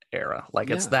era. Like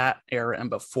it's that era and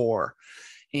before.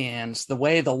 And the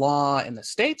way the law in the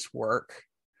States work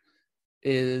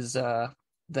is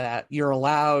that you're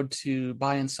allowed to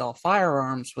buy and sell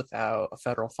firearms without a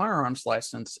federal firearms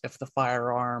license if the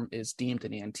firearm is deemed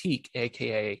an antique,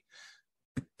 aka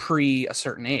pre a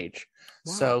certain age.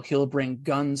 Wow. So he'll bring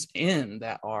guns in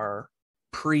that are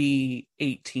pre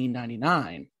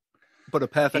 1899. But are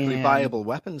perfectly viable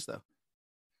weapons, though.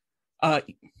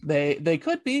 They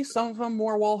could be. Some of them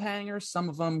more wall hangers. Some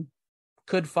of them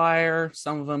could fire.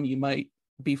 Some of them you might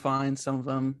be fine. Some of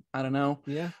them, I don't know.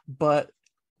 Yeah. But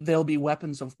they'll be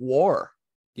weapons of war.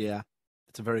 Yeah,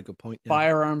 that's a very good point. Yeah.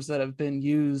 Firearms that have been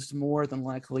used more than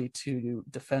likely to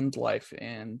defend life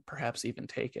and perhaps even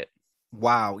take it.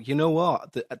 Wow. You know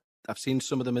what? I've seen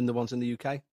some of them in the ones in the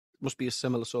UK. It must be a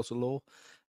similar sort of law.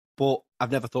 But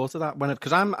I've never thought of that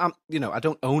because I'm I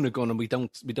don't own a gun and we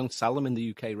don't sell them in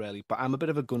the UK really. But I'm a bit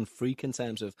of a gun freak in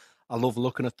terms of I love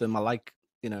looking at them. I like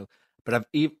but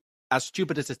as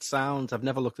stupid as it sounds, I've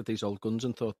never looked at these old guns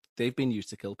and thought they've been used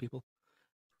to kill people.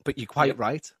 But you're quite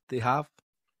right, they have.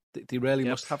 They really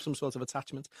must have some sort of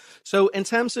attachment. So in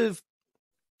terms of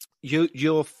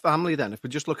your family, then, if we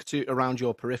just look around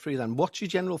your periphery, then what's your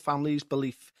general family's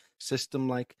belief system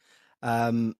like?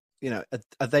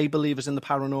 are they believers in the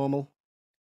paranormal?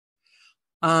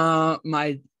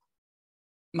 My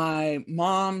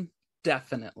mom,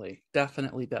 definitely.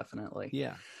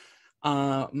 Yeah.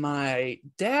 My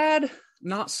dad,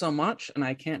 not so much, and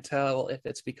I can't tell if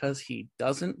it's because he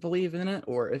doesn't believe in it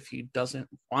or if he doesn't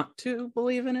want to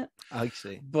believe in it. I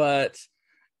see. But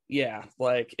yeah,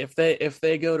 like if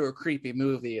they go to a creepy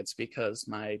movie, it's because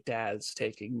my dad's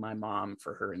taking my mom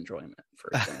for her enjoyment,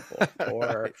 for example.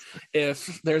 Or Right.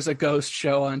 if there's a ghost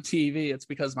show on TV, it's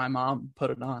because my mom put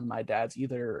it on. My dad's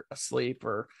either asleep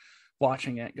or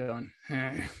watching it going,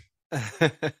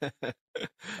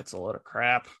 that's a load of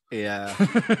crap. Yeah,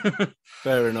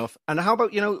 fair enough. And how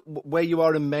about, where you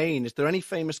are in Maine? Is there any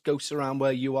famous ghosts around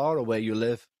where you are or where you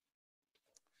live?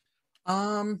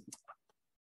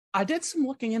 I did some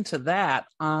looking into that,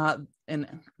 and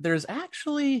there's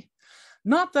actually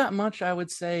not that much, I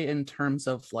would say, in terms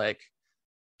of like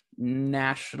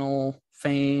national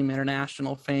fame,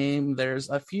 international fame. There's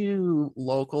a few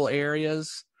local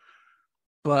areas,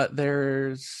 but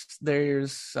there's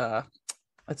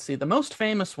let's see, the most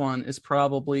famous one is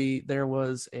probably there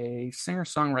was a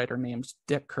singer-songwriter named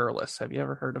Dick Curlis. Have you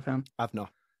ever heard of him? I've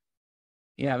not.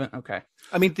 You haven't? Okay.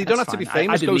 I mean, they don't have to be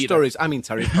famous ghost stories. I mean,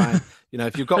 terrifying.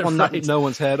 If you've got one right. that no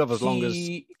one's heard of, as long as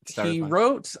it's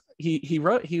terrifying. He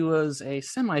was a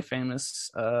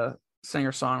semi-famous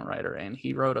singer-songwriter, and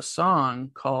he wrote a song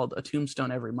called A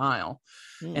Tombstone Every Mile.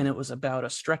 And it was about a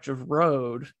stretch of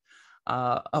road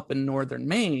up in northern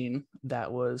Maine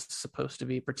that was supposed to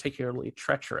be particularly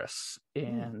treacherous.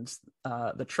 And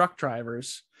the truck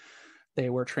drivers,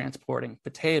 they were transporting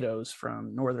potatoes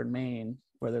from northern Maine,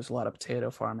 where there's a lot of potato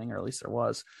farming, or at least there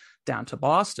was, down to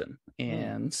Boston.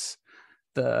 And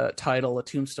the title, A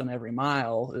Tombstone Every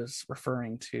Mile, is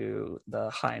referring to the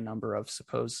high number of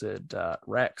supposed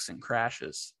wrecks and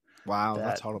crashes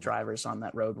that's horrible. Drivers on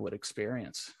that road would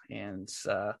experience. And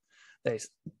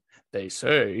they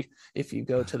say if you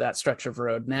go to that stretch of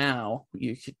road now,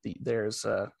 there's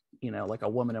like a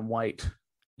woman in white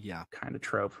kind of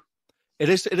trope. It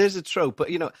is a trope, but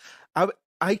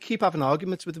I keep having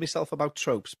arguments with myself about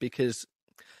tropes, because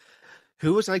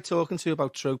who was I talking to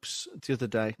about tropes the other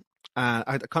day?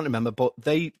 I can't remember, but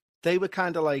they were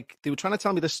kind of like, they were trying to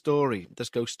tell me this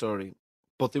ghost story,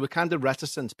 but they were kind of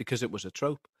reticent because it was a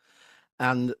trope.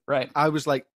 And I was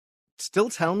like, still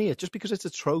tell me it. Just because it's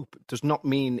a trope does not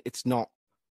mean it's not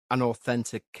an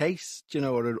authentic case,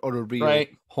 or a real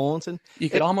haunting. You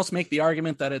could almost make the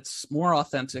argument that it's more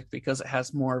authentic because it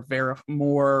has more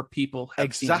people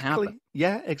have seen it happen.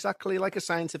 Yeah, exactly. Like a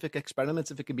scientific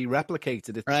experiment, if it can be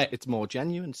replicated, it's more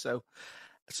genuine. So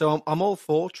I'm all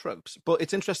for tropes, but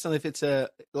it's interesting if it's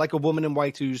like a woman in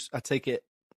white who's, I take it,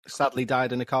 sadly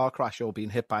died in a car crash or being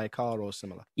hit by a car or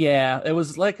similar. Yeah, it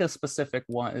was like a specific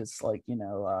one. It's like,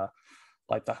 her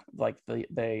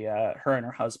and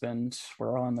her husband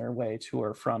were on their way to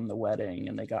or from the wedding,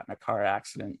 and they got in a car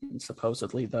accident, and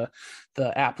supposedly the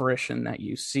apparition that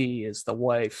you see is the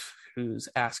wife who's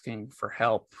asking for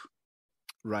help,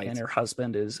 and her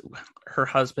husband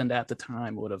at the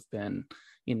time would have been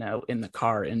in the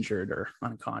car, injured or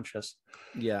unconscious.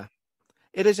 Yeah,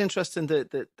 it is interesting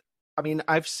that I mean,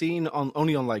 I've seen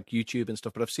only on like YouTube and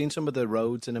stuff, but I've seen some of the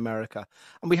roads in America,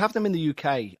 and we have them in the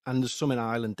UK, and there's some in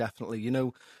Ireland, definitely,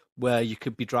 where you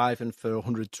could be driving for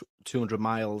 100, 200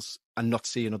 miles and not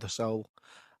see another soul.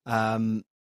 And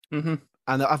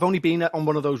I've only been on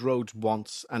one of those roads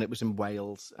once, and it was in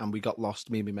Wales, and we got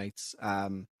lost, me and my mates.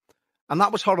 And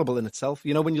that was horrible in itself.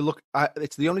 When you look,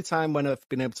 it's the only time when I've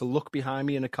been able to look behind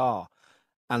me in a car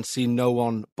and see no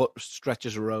one but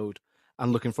stretches of road,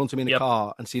 and look in front of me in a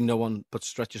car and see no one but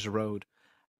stretches of road.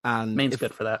 And Maine's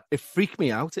good for that. It freaked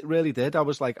me out. It really did. I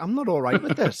was like, I'm not all right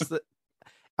with this.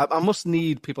 I must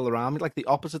need people around me, like the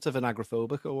opposite of an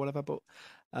agoraphobic or whatever.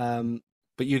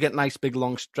 But you get nice big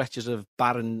long stretches of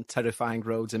barren, terrifying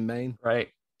roads in Maine. Right.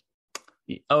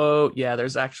 Oh yeah,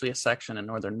 there's actually a section in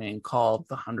northern Maine called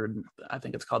the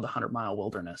 100-mile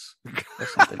wilderness or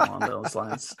something along those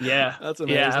lines. Yeah, that's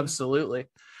amazing. Yeah, absolutely.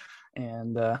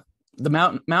 And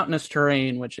the mountainous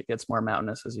terrain, which it gets more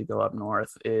mountainous as you go up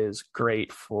north, is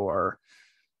great for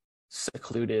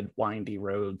secluded, windy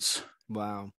roads.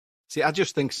 Wow. See, I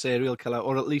just think serial killer,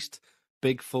 or at least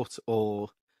Bigfoot, or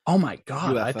oh my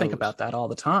god, UFOs. I think about that all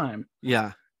the time.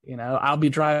 Yeah. I'll be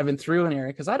driving through an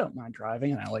area because I don't mind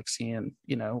driving, and I like seeing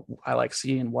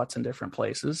what's in different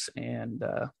places. And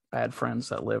I had friends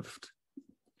that lived,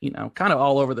 kind of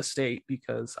all over the state,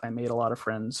 because I made a lot of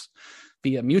friends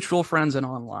via mutual friends and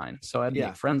online. So I'd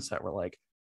make friends that were like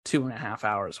 2.5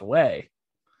 hours away.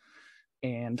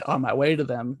 And on my way to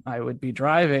them, I would be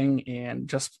driving and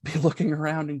just be looking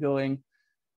around and going,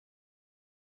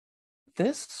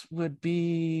 this would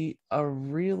be a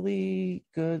really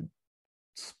good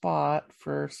spot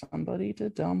for somebody to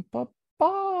dump a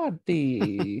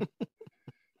body.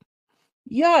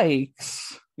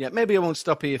 Yikes. Yeah, maybe I won't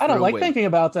stop here I for don't a like week. thinking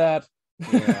about that.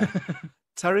 Yeah.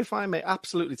 Terrifying, mate.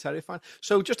 Absolutely terrifying.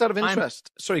 So just out of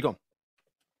interest, sorry, go on.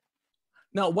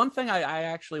 No, one thing I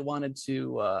actually wanted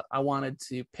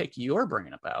to pick your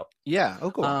brain about. Yeah, oh,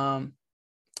 go on.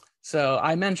 So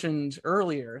I mentioned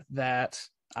earlier that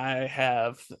I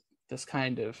have this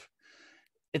kind of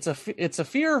it's a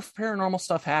fear of paranormal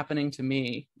stuff happening to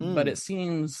me, but it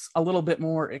seems a little bit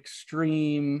more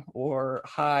extreme or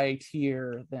high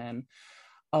tier than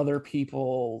other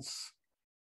people's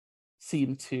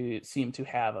seem to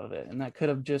have of it, and that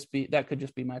could just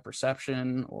be my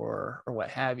perception or what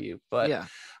have you. But Yeah.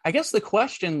 I guess the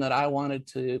question that I wanted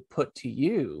to put to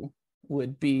you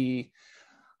would be,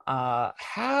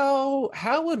 how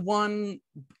would one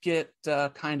get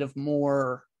kind of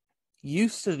more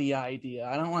used to the idea?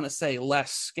 I don't want to say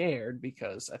less scared,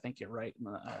 because I think you're right.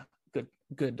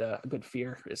 Good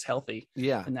fear is healthy.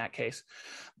 Yeah. In that case,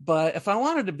 but if I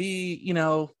wanted to be,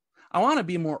 I want to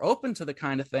be more open to the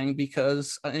kind of thing,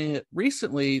 because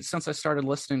recently, since I started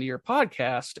listening to your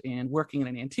podcast and working in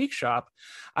an antique shop,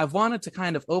 I've wanted to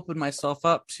kind of open myself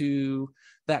up to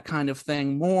that kind of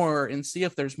thing more and see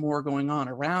if there's more going on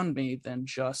around me than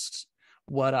just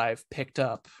what I've picked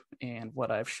up and what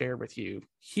I've shared with you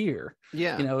here.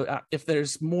 Yeah. If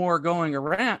there's more going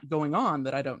on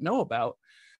that I don't know about,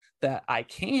 that I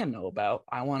can know about,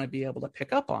 I want to be able to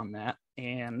pick up on that.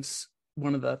 And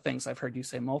one of the things I've heard you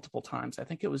say multiple times, I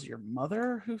think it was your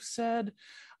mother who said,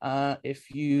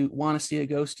 if you want to see a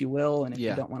ghost, you will. And if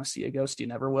you don't want to see a ghost, you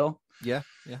never will. Yeah.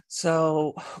 Yeah.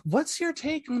 So what's your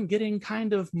take on getting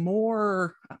kind of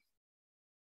more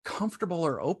comfortable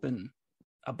or open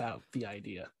about the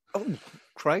idea? Oh,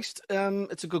 Christ.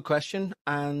 It's a good question.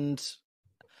 And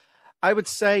I would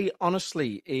say,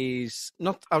 honestly, I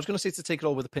was going to say to take it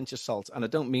all with a pinch of salt. And I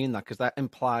don't mean that, because that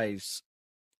implies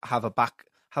have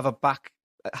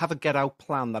a get out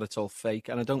plan that it's all fake.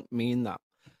 And I don't mean that.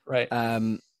 Right.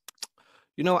 I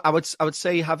would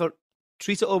say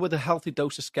treat it all with a healthy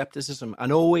dose of skepticism,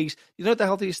 and always, the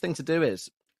healthiest thing to do is,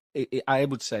 I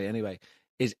would say anyway,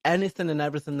 is anything and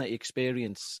everything that you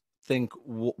experience, think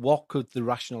what could the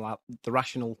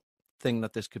rational thing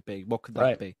that this could be? What could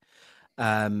that be?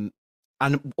 And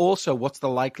also, what's the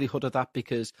likelihood of that?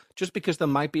 Because just because there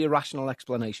might be a rational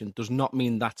explanation does not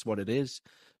mean that's what it is.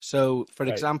 So, for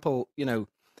example, you've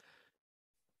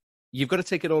got to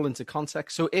take it all into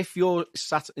context. So if you're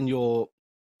sat in your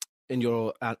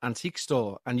antique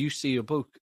store and you see a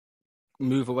book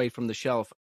move away from the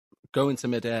shelf, go into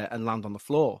midair and land on the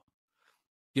floor,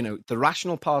 the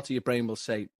rational part of your brain will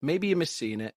say, maybe you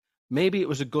misseen it, maybe it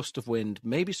was a gust of wind,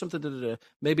 maybe something,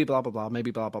 maybe blah, blah, blah, maybe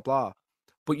blah, blah, blah.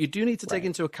 But you do need to take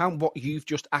into account what you've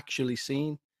just actually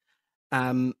seen.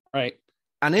 Right.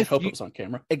 And I hope it was on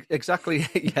camera. Exactly,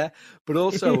 yeah. But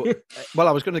also, well,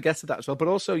 I was going to get to that as well. But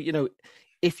also,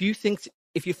 if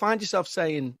you find yourself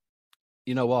saying,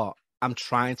 you know what, I'm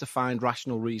trying to find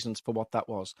rational reasons for what that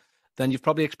was, then you've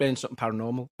probably experienced something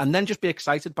paranormal. And then just be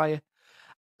excited by it.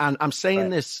 And I'm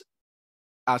saying this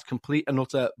as complete and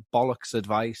utter bollocks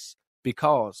advice,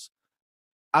 because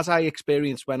as I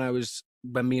experienced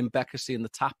when me and Becca seen the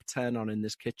tap turn on in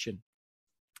this kitchen,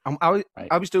 I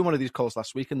was doing one of these calls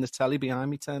last week and this telly behind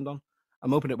me turned on.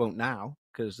 I'm hoping it won't now,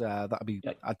 because that'd be,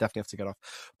 I'd definitely have to get off.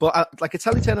 But like a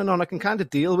telly turning on, I can kind of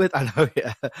deal with. I know,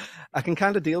 yeah, I can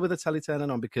kind of deal with a telly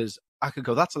turning on, because I could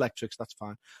go, that's electrics, that's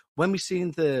fine. When we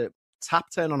seen the tap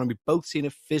turn on and we both seen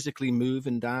it physically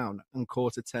moving down and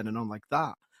caught it turning on like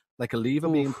that, like a lever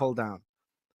being pulled down,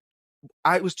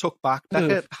 I was took back.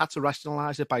 Becca had to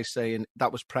rationalise it by saying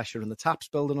that was pressure and the tap's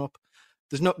building up.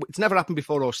 It's never happened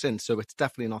before or since, so it's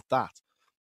definitely not that.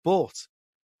 But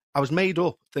I was made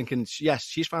up thinking, yes,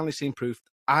 she's finally seen proof.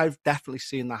 I've definitely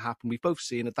seen that happen. We've both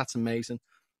seen it. That's amazing.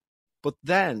 But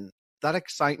then that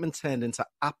excitement turned into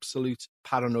absolute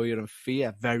paranoia and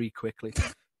fear very quickly,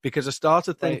 because I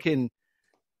started thinking,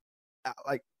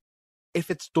 like, if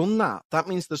it's done that, that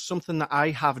means there's something that I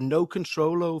have no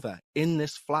control over in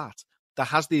this flat that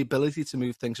has the ability to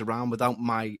move things around without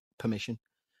my permission.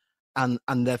 And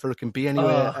therefore it can be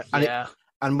anywhere.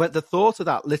 And when the thought of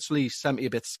that literally sent me a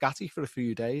bit scatty for a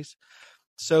few days.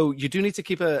 So you do need to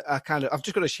keep a kind of, I've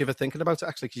just got a shiver thinking about it,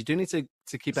 actually, because you do need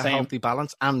to keep a healthy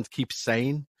balance and keep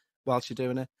sane whilst you're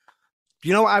doing it.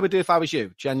 You know what I would do if I was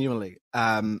you, genuinely?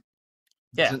 There's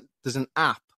an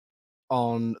app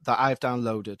that I've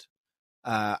downloaded.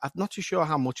 I'm not too sure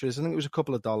how much it is. I think it was a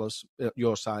couple of dollars,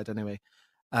 your side anyway.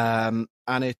 And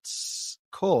it's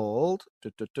called,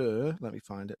 let me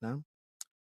find it now.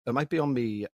 It might be on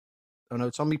me. Oh no,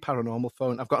 it's on me paranormal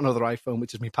phone. I've got another iPhone,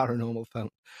 which is my paranormal phone.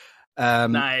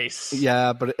 Nice.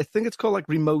 Yeah, but I think it's called like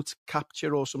remote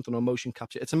capture or something, or motion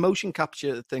capture. It's a motion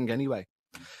capture thing anyway.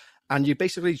 And you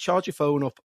basically charge your phone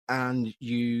up and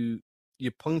you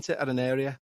point it at an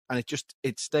area and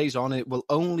it stays on. It will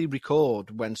only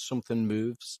record when something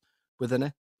moves within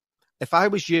it. If I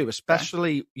was you,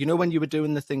 especially, when you were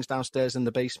doing the things downstairs in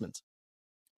the basement,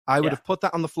 I would have put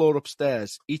that on the floor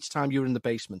upstairs each time you were in the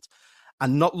basement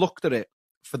and not looked at it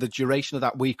for the duration of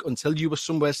that week until you were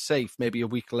somewhere safe, maybe a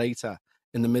week later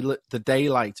in the middle of the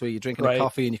daylight where you're drinking a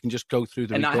coffee and you can just go through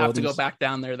the recordings. And not have to go back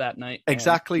down there that night.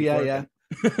 Exactly. Yeah.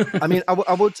 I mean,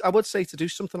 I would say to do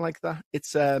something like that.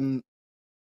 It's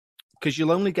because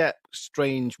you'll only get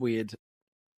strange, weird.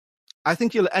 I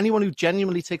think anyone who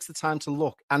genuinely takes the time to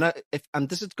look, and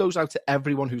this goes out to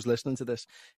everyone who's listening to this.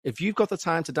 If you've got the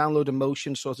time to download a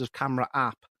motion sort of camera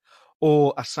app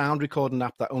or a sound recording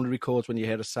app that only records when you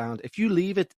hear a sound, if you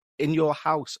leave it in your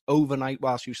house overnight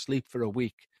whilst you sleep for a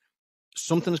week,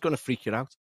 something's going to freak you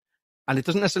out. And it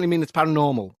doesn't necessarily mean it's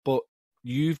paranormal, but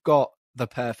you've got the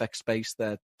perfect space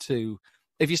there too.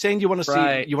 If you're saying you want to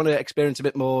see, you want to experience a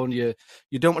bit more, and you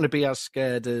don't want to be not as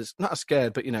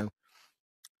scared, but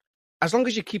as long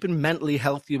as you're keeping mentally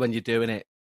healthy when you're doing it,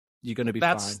 you're going to be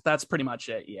fine. That's pretty much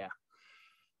it. Yeah.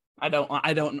 I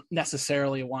don't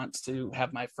necessarily want to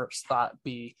have my first thought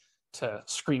be to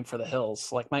scream for the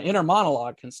hills. Like my inner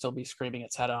monologue can still be screaming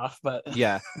its head off, but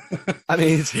yeah, I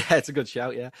mean, it's a good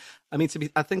shout. Yeah. I mean,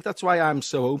 I think that's why I'm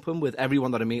so open with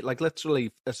everyone that I meet. Like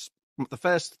literally the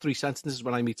first 3 sentences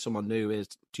when I meet someone new is,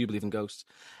 do you believe in ghosts?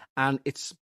 And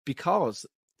it's because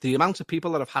the amount of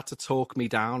people that have had to talk me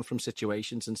down from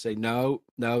situations and say, no,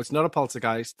 it's not a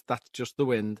poltergeist. That's just the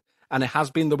wind. And it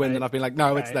has been the wind. And I've been like,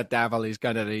 no, it's the devil. He's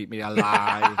going to eat me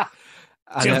alive.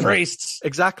 Two priests.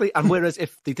 Exactly. And whereas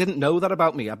if they didn't know that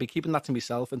about me, I'd be keeping that to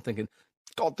myself and thinking,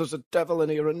 God, there's a devil in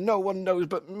here and no one knows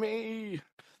but me.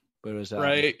 Whereas,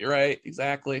 right.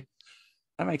 Exactly.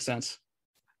 That makes sense.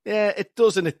 Yeah, it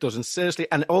does and it doesn't. Seriously.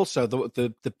 And also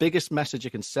the biggest message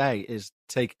you can say is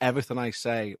take everything I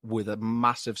say with a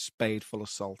massive spade full of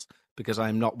salt, because I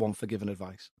am not one for giving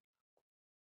advice.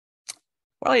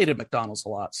 Well, I eat at McDonald's a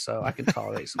lot, so I can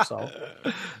tolerate some salt.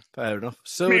 Fair enough.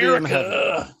 Sodium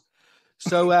heavy.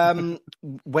 So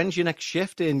when's your next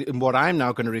shift in what I'm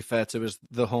now going to refer to as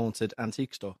the haunted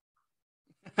antique store?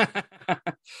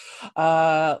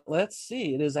 Let's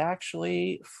see. It is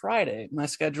actually Friday. My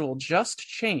schedule just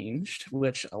changed,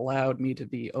 which allowed me to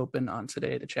be open on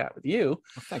today to chat with you.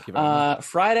 Well, thank you very much.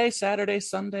 Friday, Saturday,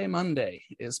 Sunday, Monday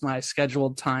is my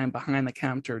scheduled time behind the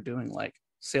counter doing like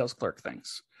sales clerk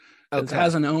things. Okay.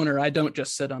 As an owner, I don't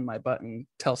just sit on my butt and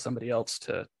tell somebody else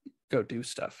to go do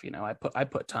stuff. I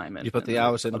put time in. You put the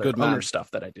hours in. Good owner stuff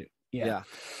that I do. Yeah.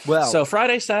 Well, so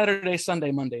Friday, Saturday,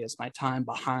 Sunday, Monday is my time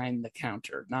behind the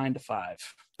counter, 9 to 5.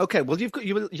 Okay. Well,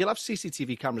 you'll have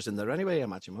CCTV cameras in there anyway, I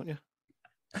imagine, won't you?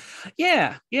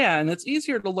 Yeah, and it's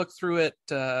easier to look through it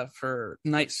for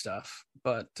night stuff,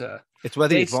 but it's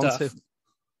whether you want to.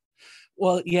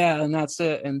 Well, yeah, and that's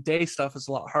it. And day stuff is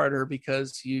a lot harder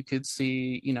because you could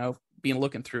see, being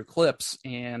looking through clips,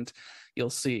 and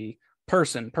you'll see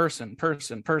person, sound,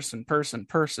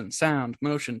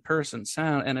 motion, person,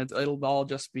 sound, and it'll all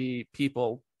just be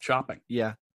people shopping.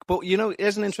 Yeah. But,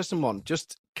 here's an interesting one.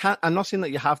 I'm not saying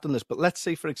that you have done this, but let's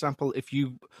say, for example, if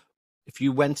you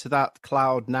went to that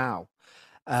cloud now,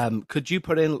 could you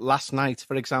put in last night,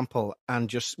 for example, and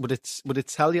just, would it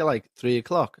tell you like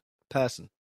 3:00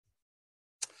 person?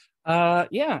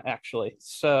 Yeah, actually.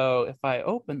 So if I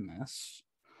open this,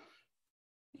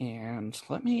 and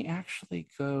let me actually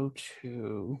go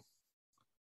to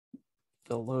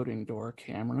the loading door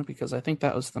camera, because I think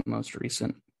that was the most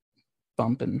recent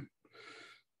bump and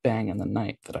bang in the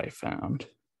night that I found.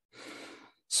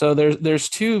 So there's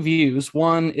two views.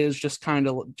 One is just kind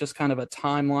of a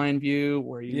timeline view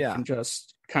where you can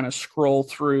just kind of scroll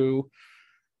through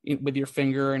with your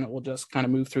finger, and it will just kind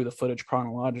of move through the footage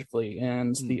chronologically.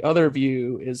 And the other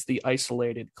view is the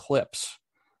isolated clips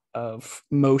of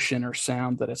motion or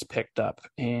sound that is picked up.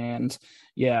 And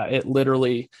yeah, it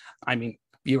literally, I mean,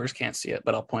 viewers can't see it,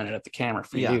 but I'll point it at the camera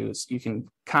for you. You can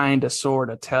kind of sort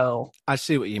of tell. I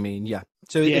see what you mean. Yeah.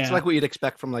 So it's like what you'd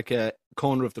expect from like a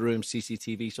corner of the room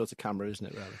CCTV sort of camera, isn't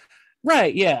it? Really?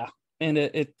 Right. Yeah. And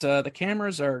the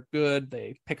cameras are good.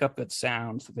 They pick up good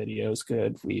sound. The video's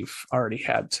good. We've already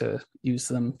had to use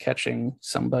them catching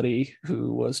somebody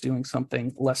who was doing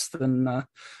something less than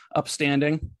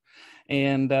upstanding,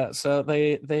 and so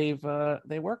they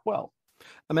work well.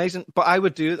 Amazing. But I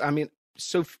would do. I mean,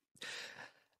 so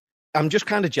I'm just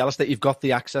kind of jealous that you've got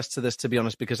the access to this, to be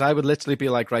honest, because I would literally be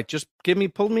like, right, just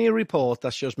pull me a report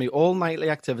that shows me all nightly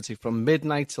activity from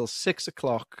midnight till 6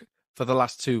 o'clock for the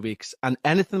last 2 weeks, and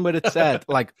anything where it said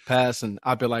like person,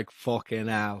 I'd be like, fucking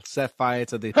hell, set fire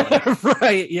to the thing.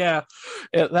 Right, yeah.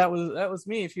 That was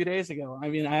me a few days ago. I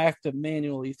mean, I have to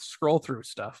manually scroll through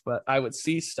stuff, but I would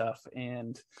see stuff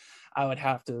and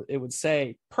it would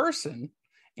say person,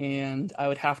 and I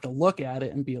would have to look at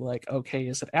it and be like, okay,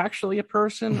 is it actually a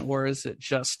person, or is it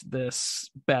just this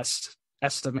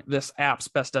app's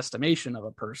best estimation of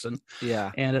a person?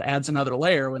 Yeah. And it adds another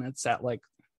layer when it's at like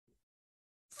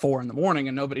 4 a.m.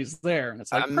 and nobody's there, and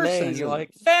it's like amazing. Person. You're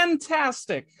like,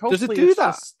 fantastic. Hopefully does it do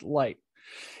that? Just light.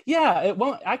 Yeah, it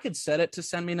won't. I could set it to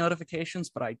send me notifications,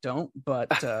 but I don't.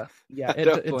 But yeah,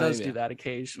 it does do that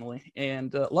occasionally,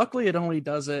 and luckily it only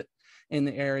does it in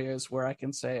the areas where I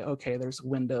can say, okay, there's a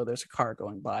window, there's a car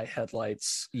going by,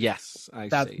 headlights. Yes, I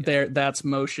see. That's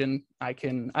motion. I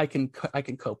can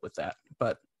cope with that.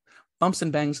 But bumps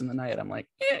and bangs in the night, I'm like,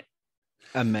 eh.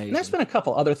 Amazing. And there's been a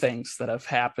couple other things that have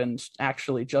happened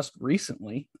actually just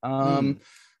recently. Kind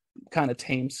of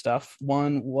tame stuff.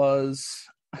 One was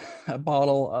a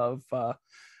bottle of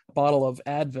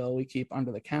Advil we keep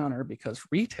under the counter because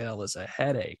retail is a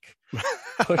headache.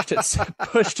 pushed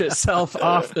itself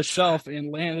off the shelf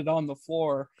and landed on the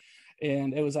floor.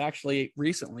 And it was actually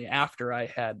recently after I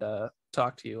had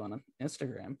talked to you on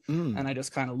Instagram. And I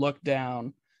just kind of looked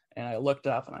down and I looked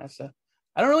up and I said,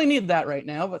 I don't really need that right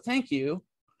now, but thank you.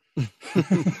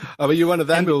 Oh, but you're one of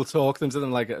them who will talk them to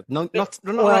them like, not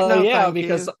right now. Yeah,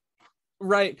 because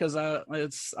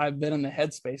I've been in the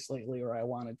headspace lately where I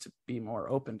wanted to be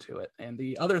more open to it. And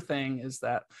the other thing is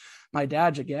that my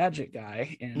dad's a gadget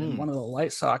guy, and in one of the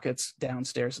light sockets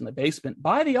downstairs in the basement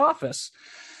by the office,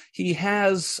 he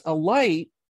has a light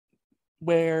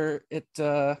where it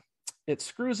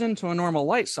screws into a normal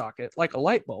light socket like a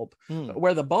light bulb. But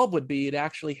where the bulb would be, it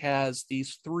actually has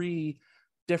these 3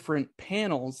 different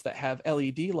panels that have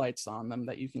LED lights on them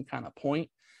that you can kind of point,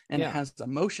 and it has a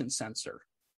motion sensor.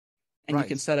 And you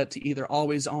can set it to either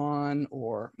always on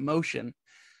or motion.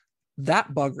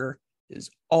 That bugger is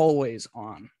always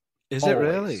on. Is it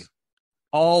really?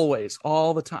 Always,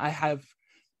 all the time. I have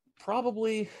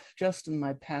probably just in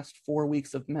my past 4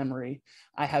 weeks of memory,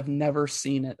 I have never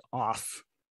seen it off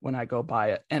when I go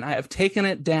by it. And I have taken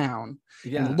it down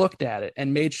and looked at it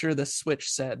and made sure the switch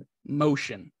said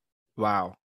motion.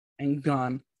 Wow. And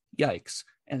gone, yikes,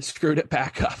 and screwed it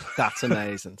back up. That's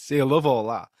amazing. See, I love all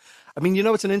that. I mean,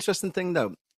 it's an interesting thing,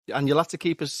 though, and you'll have to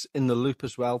keep us in the loop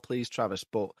as well, please, Travis.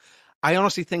 But I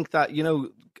honestly think that,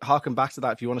 harken back to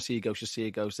that, if you want to see a ghost, you see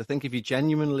a ghost. I think if you're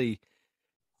genuinely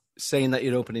saying that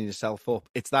you're opening yourself up,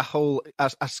 it's that whole,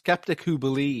 a skeptic who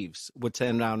believes would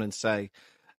turn around and say,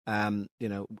 well,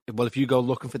 if you go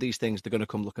looking for these things, they're going to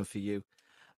come looking for you.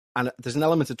 And there's an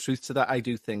element of truth to that, I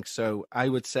do think. So I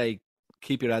would say,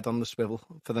 keep your head on the swivel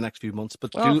for the next few months. But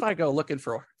if I go looking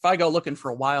for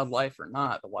wildlife or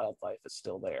not, the wildlife is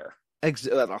still there.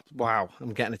 Wow,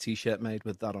 I'm getting a T-shirt made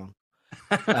with that on.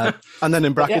 And then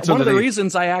in brackets, one of the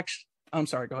reasons I'm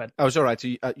sorry. Go ahead. Oh, it's all right.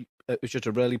 It was just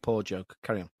a really poor joke.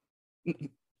 Carry on.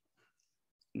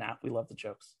 Nah, we love the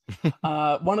jokes.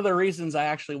 One of the reasons I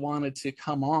actually wanted to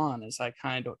come on is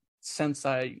since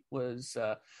I was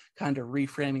kind of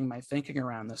reframing my thinking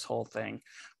around this whole thing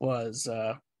was.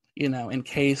 In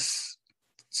case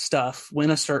stuff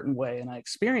went a certain way and I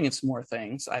experienced more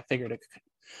things, I figured,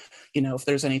 if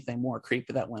there's anything more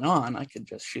creepy that went on, I could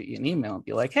just shoot you an email and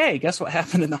be like, hey, guess what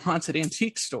happened in the haunted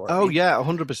antique store? Oh, yeah,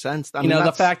 100%.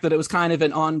 The fact that it was kind of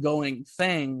an ongoing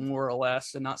thing, more or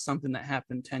less, and not something that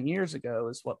happened 10 years ago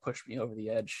is what pushed me over the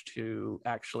edge to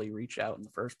actually reach out in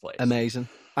the first place. Amazing.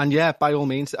 And yeah, by all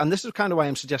means. And this is kind of why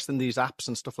I'm suggesting these apps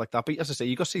and stuff like that. But as I say,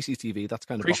 you got CCTV, that's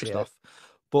kind of box stuff.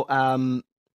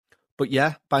 But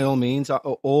yeah, by all means, I'm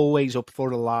always up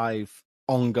for a live,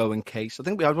 ongoing case. I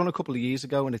think we had one a couple of years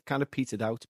ago and it kind of petered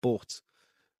out. But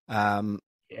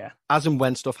as and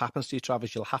when stuff happens to you,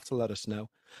 Travis, you'll have to let us know.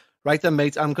 Right then,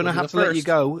 mate, I'm going to have to let you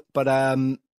go. But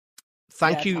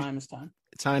thank you. Time is time.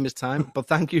 Time is time. But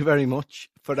thank you very much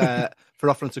for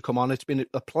offering to come on. It's been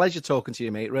a pleasure talking to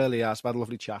you, mate. It really has. I've had a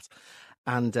lovely chat.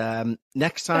 And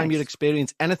next time you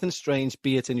experience anything strange,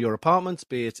 be it in your apartment,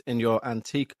 be it in your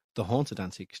the haunted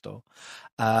antique store,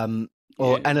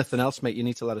 or anything else, mate, you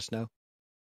need to let us know.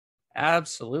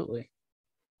 Absolutely.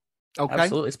 Okay.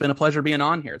 Absolutely. It's been a pleasure being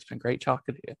on here. It's been great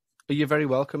talking to you. You're very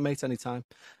welcome, mate, anytime.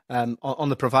 On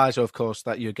the proviso, of course,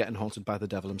 that you're getting haunted by the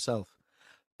devil himself.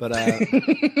 But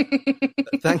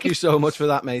thank you so much for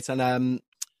that, mate. And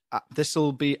this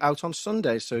will be out on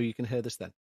Sunday, so you can hear this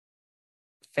then.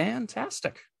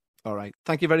 Fantastic. All right.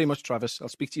 Thank you very much, Travis. I'll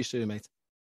speak to you soon, mate.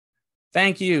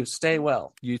 Thank you. Stay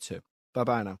well. You too.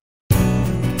 Bye-bye now.